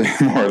less.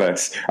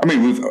 I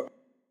mean,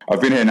 I've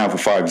been here now for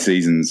 5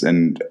 seasons,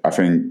 and I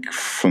think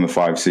from the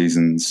 5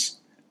 seasons,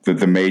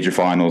 the major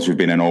finals we've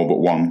been in all but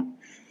one.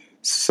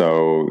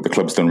 So the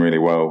club's done really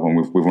well, and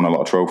we've won a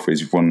lot of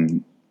trophies. We've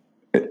won,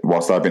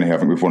 whilst I've been here, I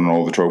think we've won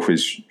all the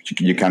trophies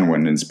you can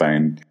win in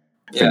Spain.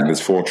 I think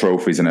there's 4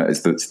 trophies in it.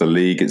 It's the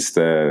league, it's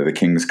the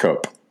King's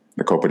Cup,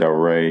 the Copa del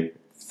Rey.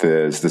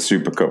 There's the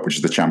Super Cup, which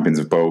is the champions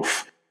of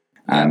both.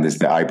 And there's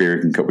the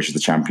Iberican Cup, which is the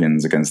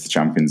champions against the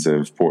champions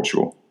of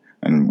Portugal.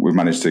 And we've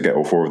managed to get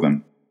all 4 of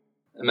them.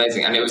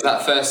 Amazing. And it was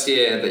that first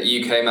year that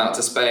you came out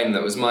to Spain,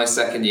 that was my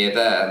second year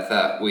there,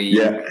 that we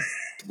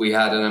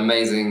had an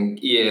amazing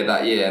year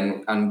that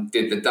year and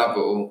did the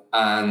double.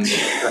 And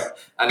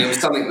it was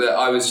something that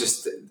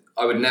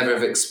I would never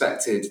have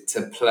expected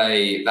to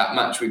play that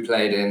match we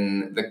played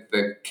in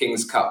the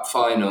King's Cup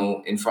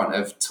final in front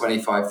of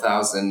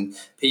 25,000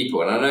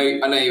 people. And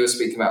I know you were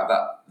speaking about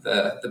that,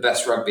 the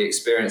best rugby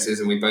experiences,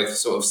 and we both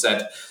sort of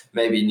said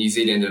maybe New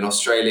Zealand and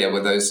Australia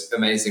were those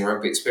amazing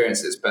rugby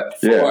experiences. But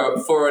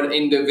for an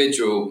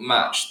individual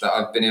match that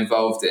I've been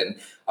involved in,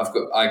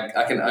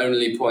 I can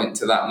only point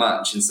to that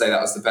match and say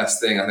that was the best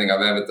thing I think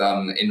I've ever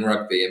done in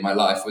rugby in my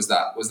life. Was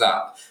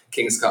that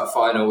King's Cup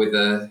final with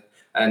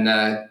getting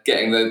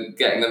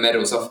the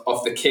medals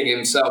off the king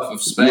himself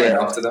of Spain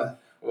after that.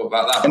 What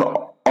about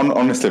that?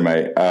 Honestly,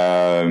 mate,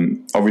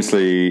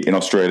 obviously in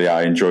Australia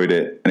I enjoyed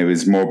it, and it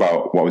was more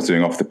about what I was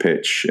doing off the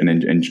pitch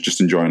and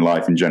just enjoying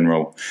life in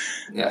general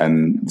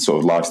and the sort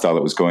of lifestyle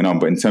that was going on.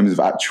 But in terms of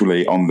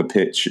actually on the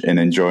pitch and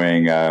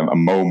enjoying a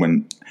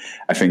moment,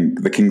 I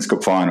think the King's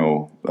Cup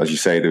final, as you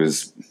say, there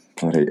was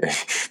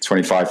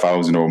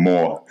 25,000 or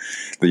more.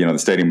 The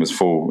stadium was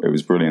full. It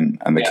was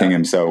brilliant, and the king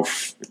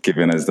himself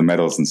giving us the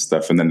medals and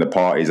stuff, and then the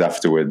parties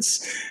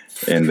afterwards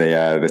in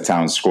the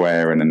town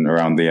square and then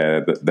around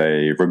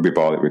the rugby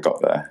bar that we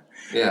got there.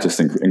 Yeah, just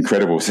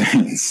incredible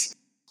scenes.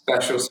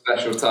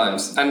 Special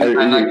times, and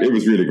it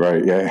was really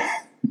great.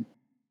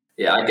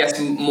 Yeah, I guess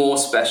more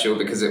special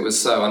because it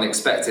was so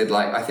unexpected.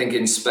 Like I think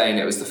in Spain,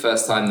 it was the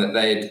first time that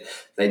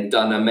they'd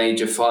done a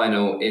major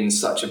final in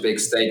such a big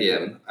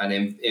stadium and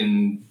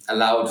in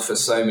allowed for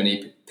so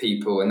many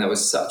people, and there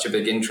was such a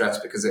big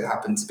interest because it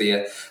happened to be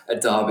a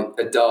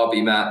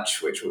derby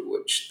match, which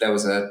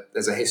there's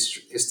a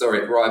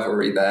historic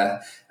rivalry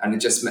there, and it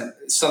just meant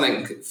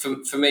something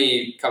for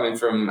me coming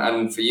from,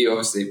 and for you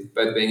obviously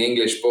both being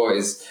English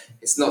boys.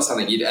 It's not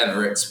something you'd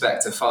ever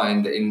expect to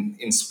find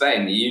in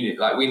Spain.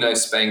 Like we know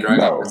Spain growing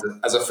up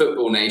as a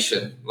football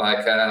nation.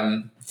 Like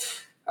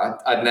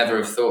I'd never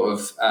have thought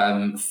of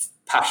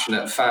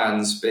passionate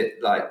fans, but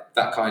like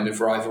that kind of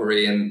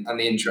rivalry and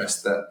the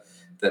interest that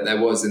there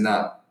was in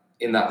that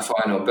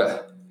final.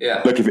 But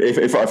yeah, look,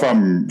 if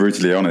I'm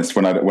brutally honest,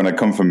 when I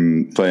come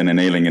from playing in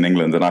Ealing in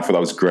England, and I thought that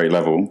was great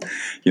level.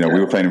 We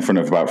were playing in front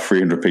of about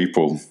 300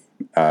 people,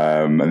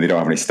 and they don't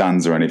have any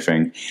stands or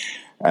anything.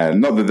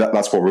 Not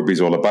that's what rugby's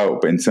all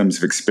about, but in terms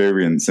of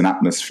experience and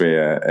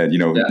atmosphere,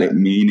 it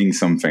meaning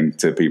something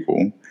to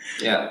people.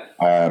 Yeah.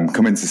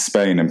 Coming to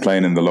Spain and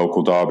playing in the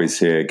local derbies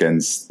here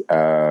against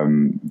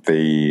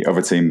the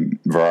other team,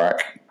 Verac.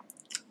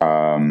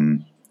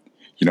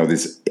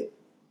 There's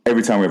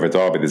every time we have a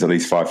derby, there's at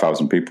least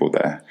 5,000 people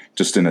there,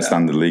 just in a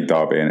standard league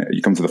derby. And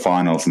you come to the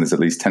finals, and there's at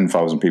least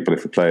 10,000 people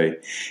if we play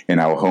in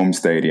our home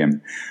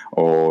stadium.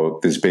 Or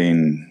there's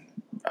been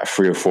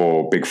 3 or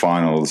 4 big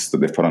finals that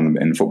they've put on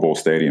in football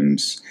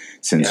stadiums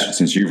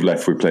since you've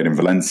left. We played in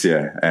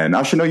Valencia, and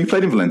actually, no, you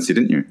played in Valencia,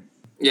 didn't you?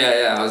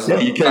 Yeah.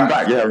 You came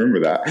back. Yeah, I remember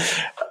that.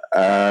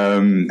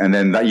 And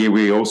then that year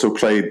we also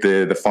played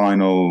the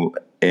final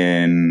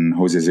in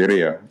Jose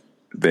Ziria,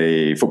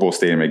 the football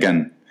stadium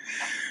again,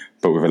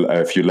 but with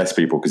a few less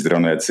people because they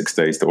only had 6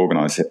 days to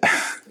organise it.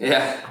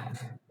 Yeah.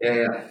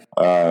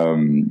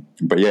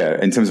 But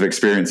yeah, in terms of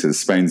experiences,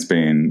 Spain's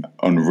been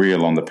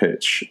unreal on the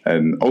pitch,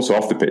 and also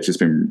off the pitch, it's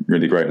been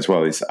really great as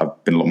well.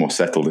 I've been a lot more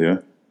settled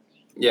here.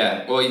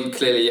 Yeah, well,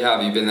 clearly you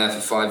have. You've been there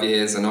for 5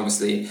 years, and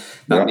obviously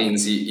that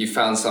means you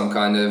found some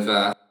kind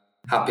of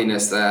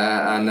happiness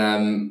there.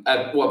 And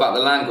what about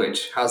the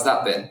language? How's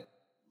that been?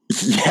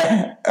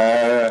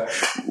 Yeah,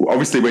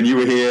 obviously when you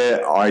were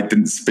here, I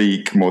didn't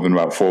speak more than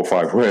about 4 or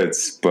 5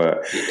 words.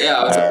 But yeah,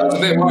 I was a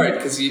bit worried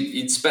because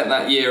you'd spent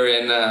that year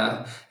in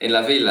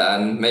La Villa,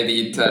 and maybe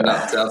you'd turned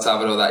up to El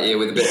Salvador that year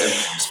with a bit of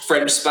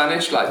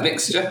French-Spanish, like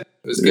mixture.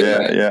 It was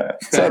good. Yeah.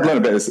 So I'd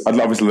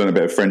obviously learned a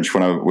bit of French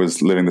when I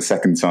was living the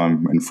second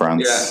time in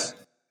France.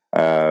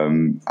 Yeah.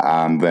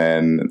 And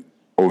then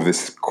over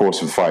this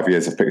course of 5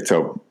 years, I've picked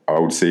up, I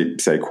would say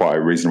quite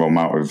a reasonable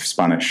amount of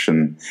Spanish.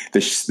 And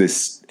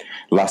this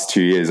last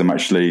 2 years, I'm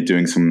actually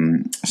doing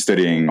some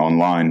studying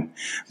online,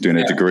 doing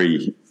a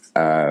degree.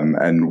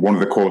 And one of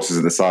the courses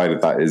at the side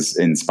of that is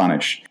in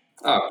Spanish.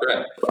 Oh,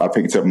 great. I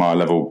picked up my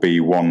level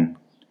B1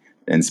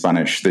 in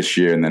Spanish this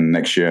year, and then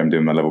next year I'm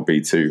doing my level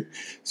B2.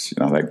 So,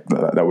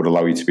 that would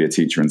allow you to be a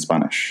teacher in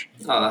Spanish.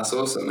 Oh, that's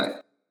awesome, mate.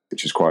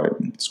 Which is quite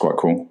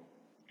cool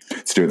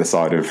to do at the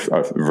side of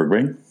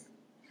rugby.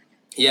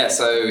 Yeah,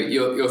 so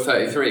you're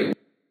 33.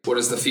 What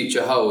does the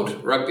future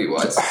hold,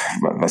 rugby-wise?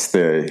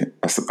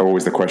 That's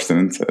always the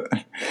question, isn't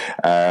it?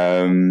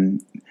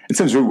 In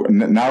terms of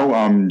now,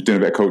 I'm doing a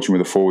bit of coaching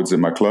with the forwards at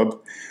my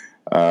club,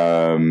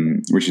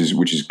 which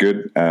is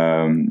good,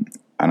 and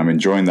I'm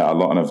enjoying that a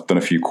lot. And I've done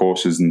a few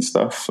courses and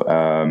stuff.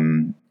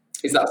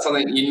 Is that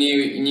something you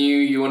knew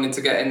you wanted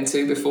to get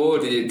into before? Or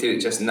did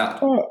it just not?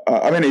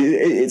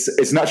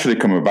 It's naturally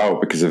come about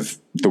because of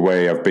the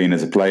way I've been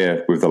as a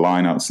player with the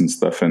lineouts and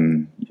stuff,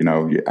 and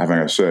having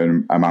a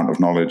certain amount of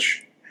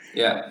knowledge.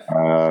 Yeah.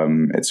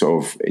 It's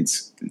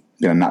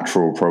a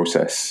natural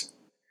process.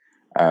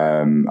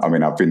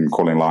 I've been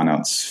calling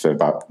lineouts for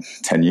about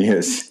 10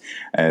 years,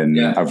 and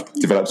I've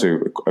developed a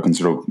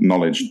considerable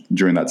knowledge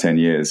during that 10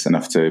 years,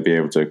 enough to be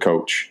able to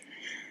coach.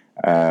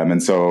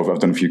 And so I've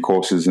done a few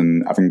courses,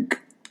 and I think,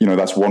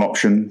 that's one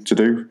option to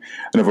do.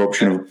 Another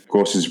option, of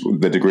course, is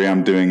the degree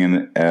I'm doing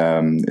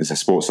is a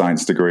sports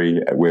science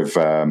degree with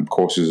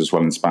courses as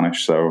well in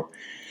Spanish. So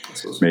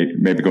awesome.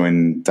 maybe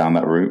going down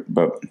that route,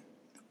 but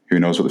who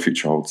knows what the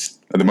future holds.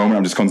 At the moment,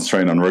 I'm just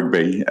concentrating on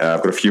rugby.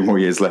 I've got a few more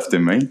years left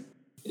in me.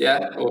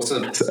 Yeah,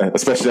 awesome.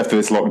 Especially after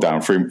this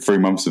lockdown, 3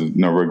 months of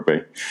no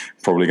rugby.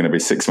 Probably going to be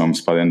 6 months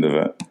by the end of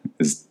it.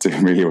 Is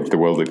doing me the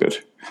world of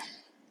good.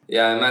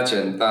 Yeah, I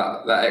imagine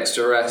that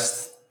extra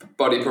rest,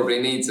 body probably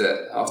needs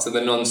it after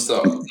the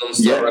non-stop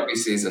rugby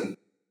season.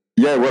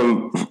 Yeah,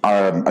 well,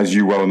 as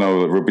you well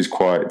know, rugby's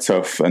quite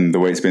tough, and the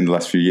way it's been the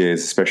last few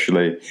years,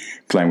 especially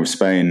playing with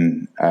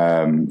Spain,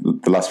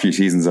 the last few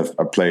seasons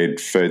I've played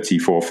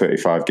 34,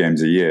 35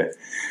 games a year.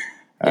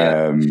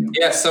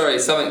 Sorry,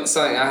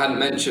 something I hadn't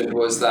mentioned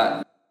was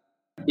that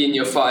in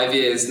your 5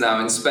 years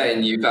now in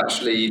Spain, you've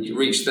actually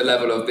reached the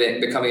level of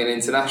becoming an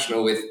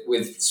international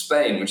with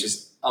Spain, which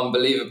is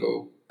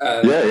unbelievable.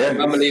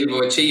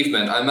 Unbelievable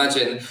achievement. I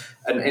imagine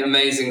an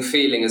amazing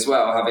feeling as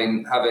well,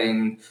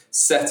 having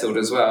settled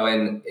as well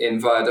in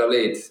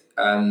Valladolid,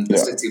 the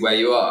city where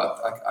you are.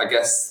 I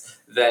guess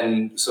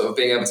then sort of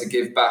being able to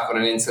give back on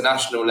an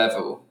international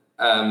level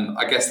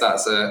I guess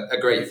that's a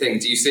great thing.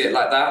 Do you see it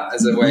like that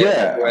as a way?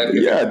 Yeah, of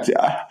giving yeah.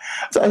 back?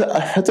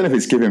 I don't know if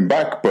it's giving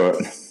back, but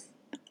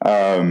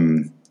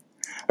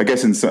I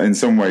guess in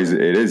some ways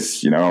it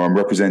is. I'm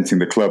representing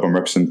the club, I'm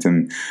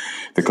representing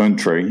the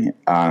country,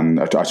 and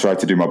I try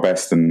to do my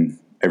best. And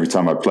every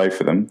time I play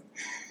for them,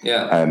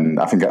 and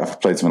I think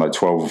I've played something like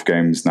 12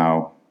 games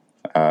now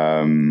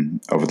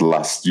over the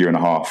last year and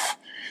a half.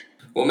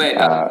 Well, mate,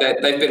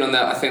 they've been on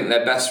I think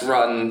their best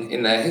run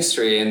in their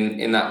history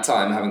in that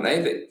time, haven't they?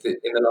 In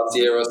the last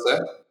year or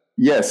so.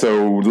 Yeah,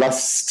 so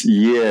last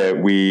year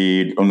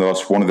we only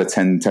lost one of the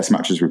 10 test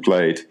matches we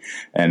played,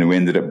 and we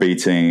ended up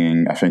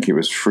beating, I think it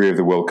was 3 of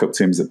the World Cup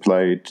teams that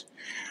played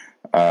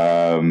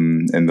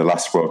in the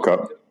last World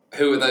Cup.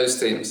 Who were those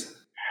teams?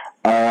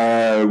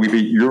 We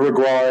beat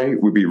Uruguay,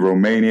 we beat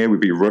Romania, we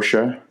beat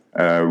Russia.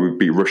 We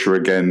beat Russia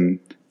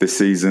again this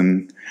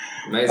season.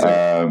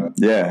 Amazing.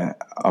 Yeah,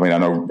 I mean, I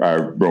know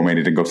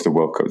Romania didn't go to the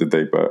World Cup, did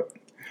they? But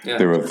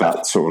they were at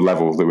that sort of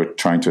level that we're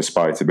trying to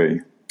aspire to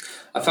be.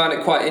 I found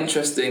it quite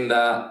interesting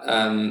that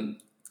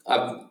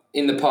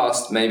in the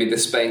past, maybe the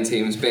Spain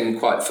team's been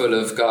quite full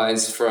of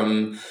guys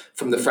from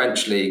the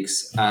French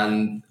leagues,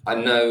 and I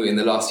know in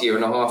the last year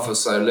and a half or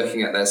so,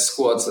 looking at their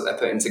squads that they're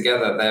putting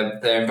together,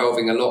 they're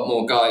involving a lot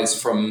more guys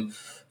from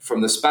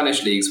the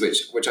Spanish leagues,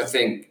 which I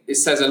think it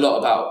says a lot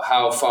about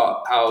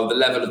how the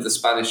level of the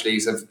Spanish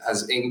leagues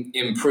has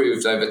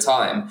improved over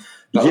time.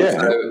 But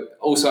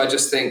also I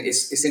just think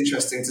it's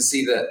interesting to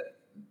see that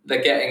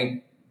they're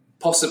getting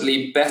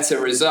possibly better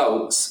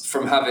results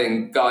from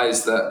having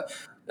guys that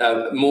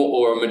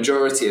more, or a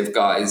majority of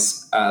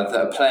guys that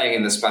are playing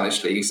in the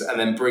Spanish leagues, and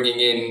then bringing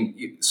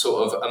in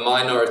sort of a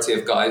minority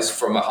of guys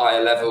from a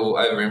higher level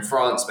over in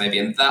France, maybe,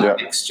 and that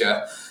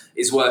mixture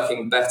is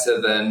working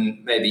better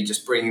than maybe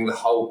just bringing a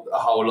whole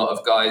lot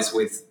of guys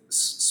with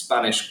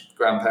Spanish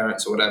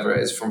grandparents or whatever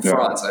it is from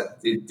France.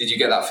 Did you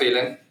get that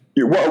feeling?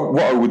 Yeah,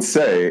 what I would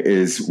say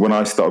is when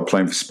I started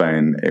playing for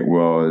Spain, it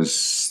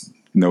was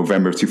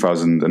November of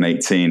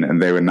 2018,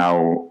 and they were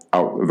now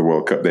out of the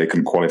World Cup. They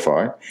couldn't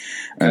qualify.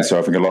 And so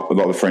I think a lot of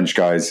the French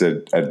guys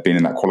had been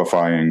in that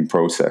qualifying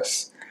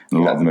process. And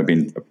a lot of them have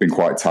been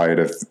quite tired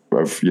of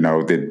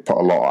they'd put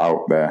a lot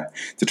out there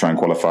to try and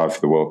qualify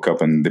for the World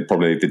Cup, and they'd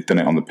done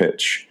it on the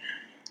pitch.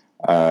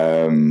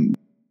 I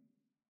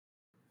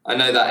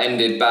know that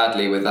ended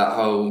badly with that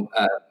whole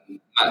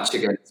match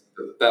against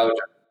Belgium.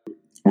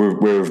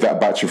 With that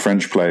batch of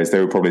French players, they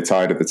were probably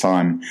tired at the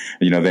time.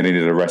 They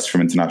needed a rest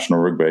from international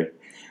rugby.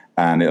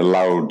 And it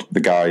allowed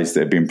the guys that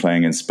had been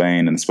playing in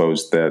Spain, and I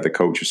suppose the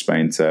coach of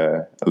Spain,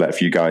 to let a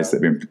few guys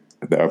that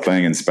are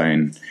playing in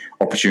Spain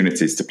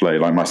opportunities to play,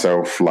 like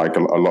myself, like a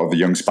lot of the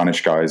young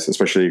Spanish guys,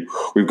 especially.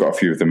 We've got a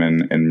few of them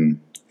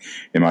in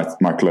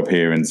my club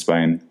here in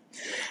Spain.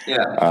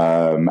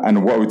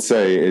 And what I would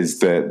say is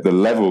that the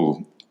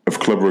level of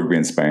club rugby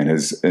in Spain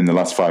in the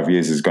last 5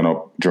 years, has gone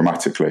up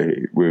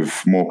dramatically,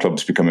 with more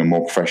clubs becoming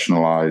more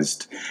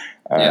professionalised.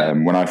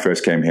 When I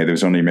first came here, there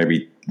was only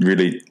maybe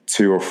really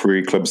 2 or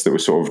 3 clubs that were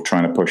sort of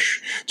trying to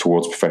push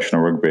towards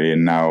professional rugby,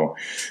 and now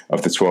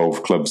of the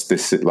 12 clubs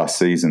this last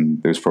season,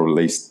 there's probably at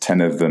least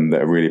 10 of them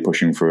that are really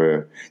pushing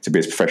to be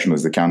as professional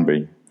as they can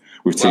be,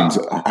 with teams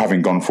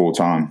having gone full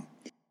time.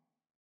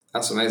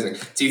 That's amazing.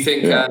 Do you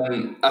think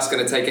that's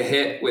going to take a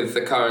hit with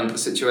the current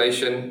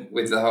situation,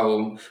 with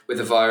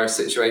the virus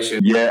situation?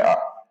 Yeah,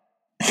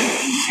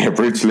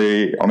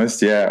 brutally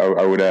honest.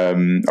 I would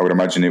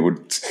imagine it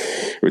would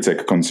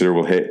take a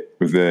considerable hit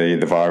with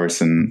the virus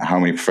and how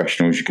many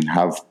professionals you can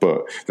have.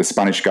 But the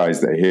Spanish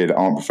guys that are here that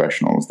aren't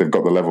professionals, they've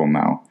got the level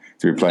now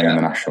to be playing in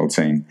the national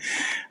team.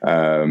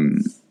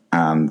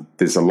 And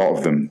there's a lot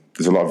of them.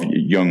 There's a lot of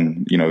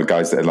young, the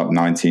guys that are like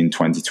 19,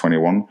 20,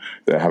 21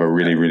 that have a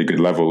really, really good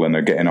level and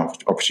are getting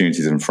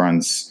opportunities in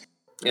France.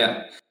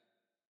 Yeah.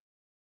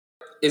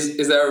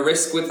 Is there a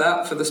risk with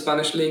that for the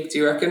Spanish league, do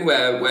you reckon,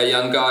 where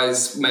young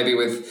guys maybe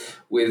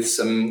with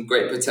some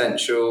great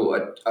potential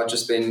are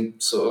just being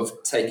sort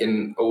of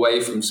taken away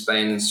from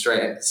Spain and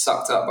straight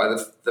sucked up by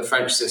the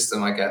French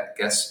system, I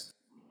guess?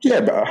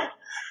 Yeah, but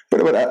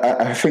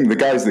I think the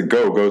guys that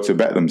go to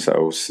bet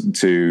themselves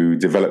to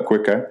develop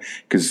quicker,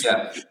 because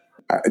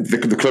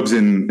the clubs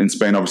in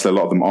Spain, obviously a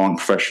lot of them aren't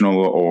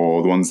professional,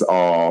 or the ones that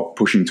are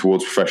pushing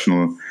towards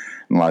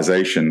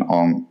professionalisation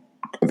aren't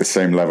at the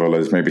same level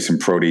as maybe some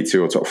Pro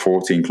D2 or top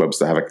 14 clubs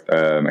that have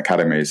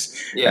academies.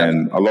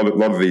 And a lot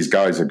of these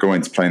guys are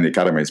going to play in the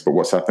academies, but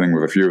what's happening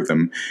with a few of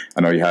them,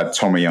 I know you had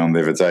Tommy on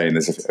the other day, and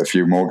there's a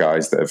few more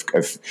guys that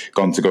have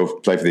gone to go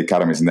play for the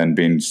academies and then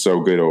been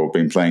so good or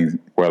been playing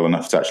well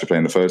enough to actually play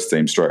in the first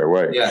team straight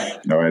away.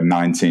 At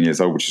 19 years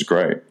old, which is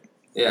great.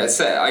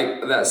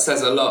 That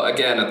says a lot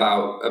again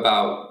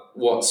about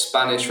what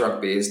Spanish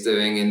rugby is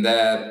doing in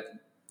their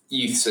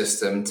youth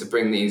system to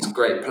bring these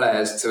great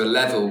players to a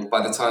level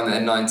by the time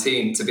they're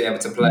 19 to be able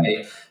to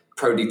play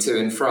Pro D2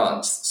 in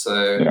France.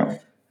 So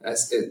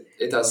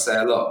it does say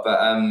a lot. But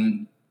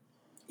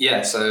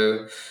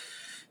so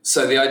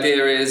the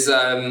idea is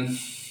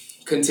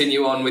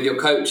continue on with your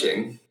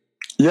coaching.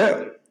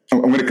 Yeah,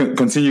 I'm going to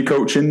continue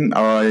coaching.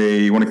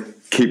 I want to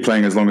keep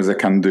playing as long as I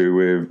can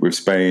do with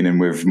Spain and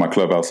with my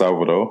club El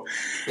Salvador,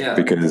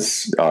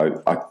 because I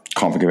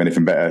can't think of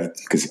anything better,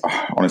 because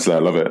honestly I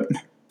love it.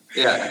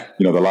 Yeah.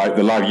 The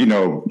live, you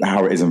know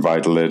how it is in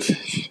Valladolid.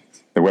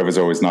 The weather's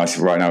always nice.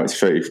 Right now it's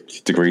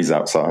 30 degrees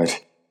outside.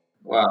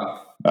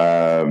 Wow.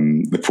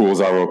 The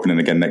pools are opening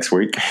again next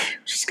week,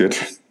 which is good.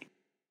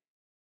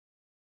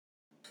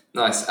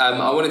 Nice.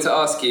 I wanted to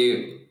ask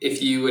you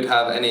if you would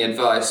have any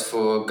advice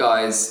for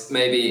guys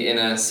maybe in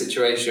a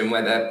situation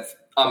where they're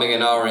umming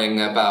and ahhing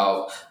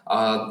about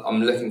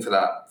I'm looking for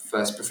that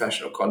first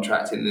professional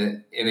contract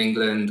in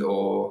England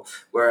or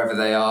wherever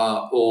they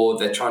are, or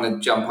they're trying to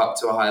jump up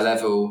to a high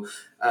level,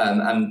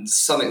 and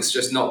something's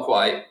just not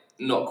quite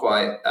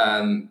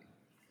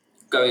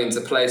going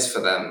into place for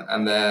them,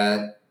 and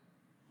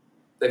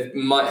they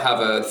might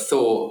have a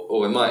thought,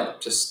 or it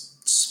might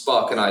just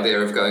spark an idea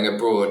of going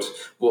abroad.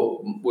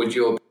 What would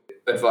your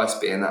advice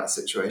be in that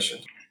situation?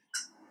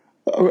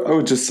 I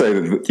would just say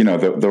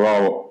that there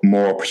are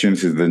more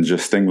opportunities than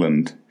just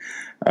England.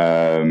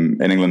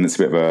 In England, it's a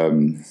bit of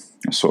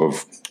a sort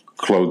of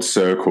closed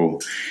circle.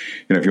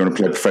 If you want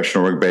to play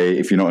professional rugby,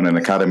 if you're not in an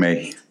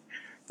academy,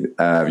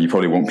 you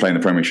probably won't play in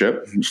the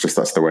Premiership. It's just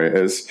that's the way it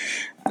is.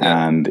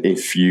 Yeah. And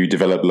if you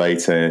develop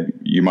later,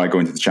 you might go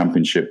into the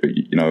Championship, but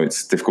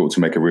it's difficult to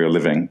make a real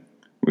living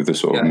with the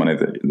sort of money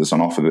that's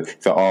on offer.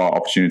 There are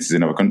opportunities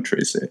in other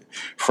countries,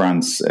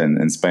 France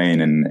and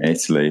Spain and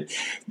Italy.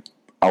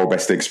 Our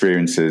best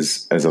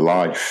experiences as a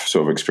life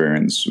sort of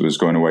experience was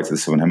going away to the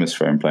Southern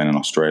Hemisphere and playing in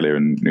Australia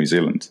and New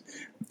Zealand.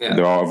 Yeah.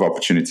 There are other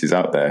opportunities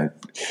out there.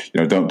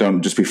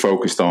 Don't just be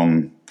focused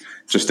on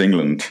just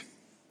England.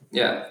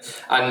 Yeah,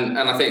 and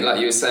I think, like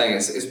you were saying,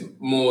 it's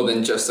more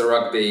than just a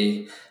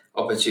rugby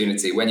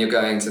opportunity. When you're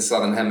going to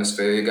Southern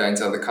Hemisphere, you're going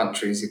to other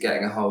countries, you're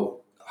getting a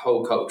whole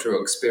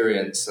cultural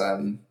experience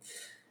along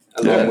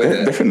with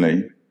it.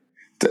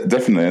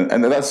 Definitely,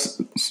 and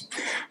that's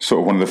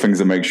sort of one of the things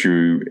that makes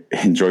you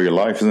enjoy your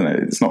life, isn't it?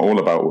 It's not all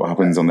about what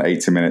happens on the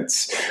 80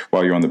 minutes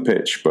while you're on the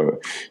pitch,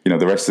 but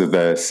the rest of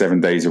the 7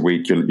 days a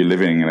week you're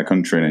living in a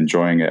country and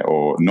enjoying it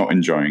or not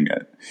enjoying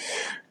it.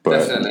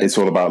 But It's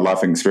all about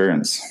life and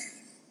experience.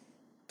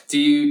 Do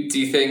you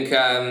think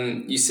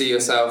you see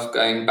yourself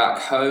going back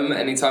home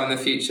anytime in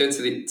the future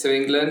to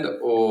England,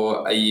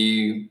 or are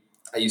you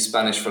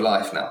Spanish for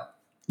life now?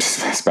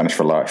 Spanish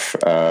for life.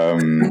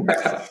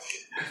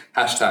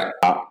 Hashtag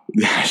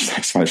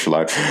Spanish for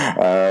life.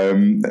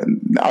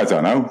 I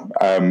don't know.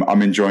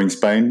 I'm enjoying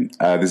Spain.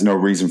 There's no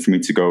reason for me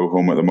to go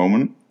home at the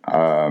moment.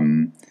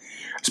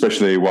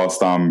 Especially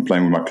whilst I'm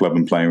playing with my club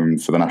and playing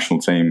for the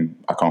national team,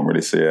 I can't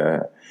really see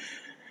a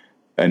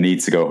need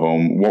to go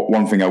home.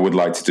 One thing I would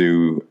like to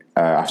do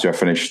after I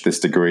finish this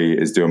degree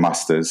is do a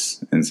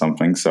master's in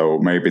something. So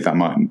maybe that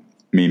might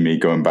mean me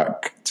going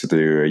back to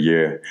do a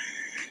year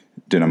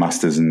doing a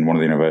master's in one of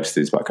the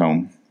universities back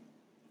home.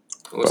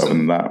 Awesome. But other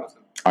than that,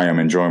 I am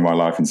enjoying my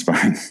life in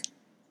Spain.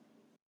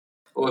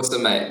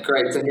 Awesome, mate.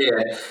 Great to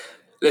hear.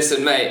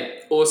 Listen,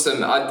 mate,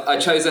 awesome. I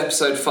chose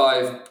episode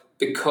 5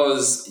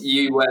 because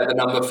you wear the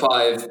number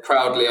 5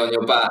 proudly on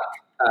your back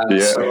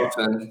so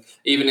often,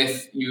 even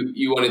if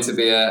you wanted to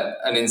be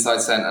an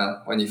inside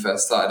centre when you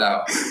first started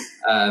out.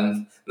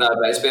 No,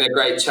 but it's been a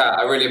great chat.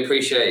 I really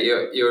appreciate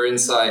your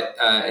insight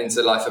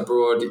into life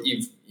abroad.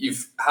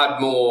 You've had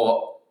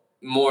more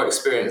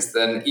experience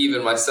than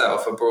even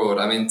myself abroad.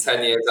 I mean,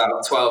 10 years out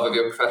of 12 of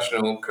your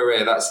professional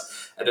career,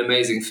 that's an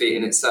amazing feat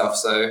in itself.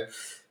 So,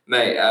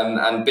 mate,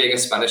 and being a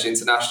Spanish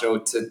international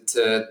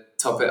to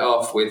top it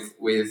off with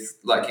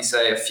like you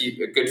say, a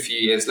good few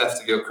years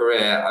left of your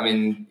career. I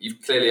mean, you've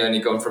clearly only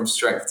gone from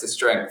strength to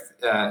strength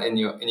in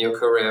your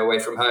career away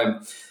from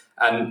home.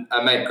 And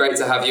mate, great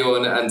to have you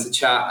on and to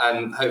chat.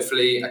 And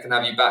hopefully, I can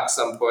have you back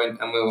some point,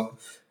 and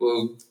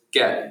we'll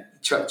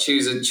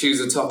choose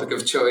a topic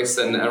of choice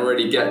and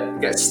really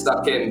get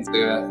stuck into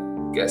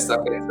it.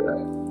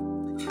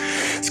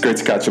 It's great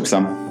to catch up,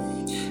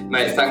 Sam.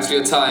 Mate, thanks for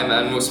your time,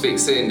 and we'll speak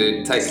soon,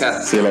 dude. Take care.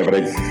 See you later,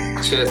 buddy.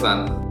 Cheers,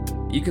 man.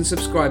 You can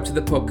subscribe to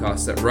the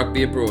podcast at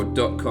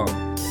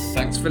rugbyabroad.com.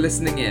 Thanks for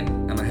listening in,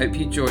 and I hope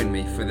you join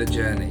me for the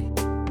journey.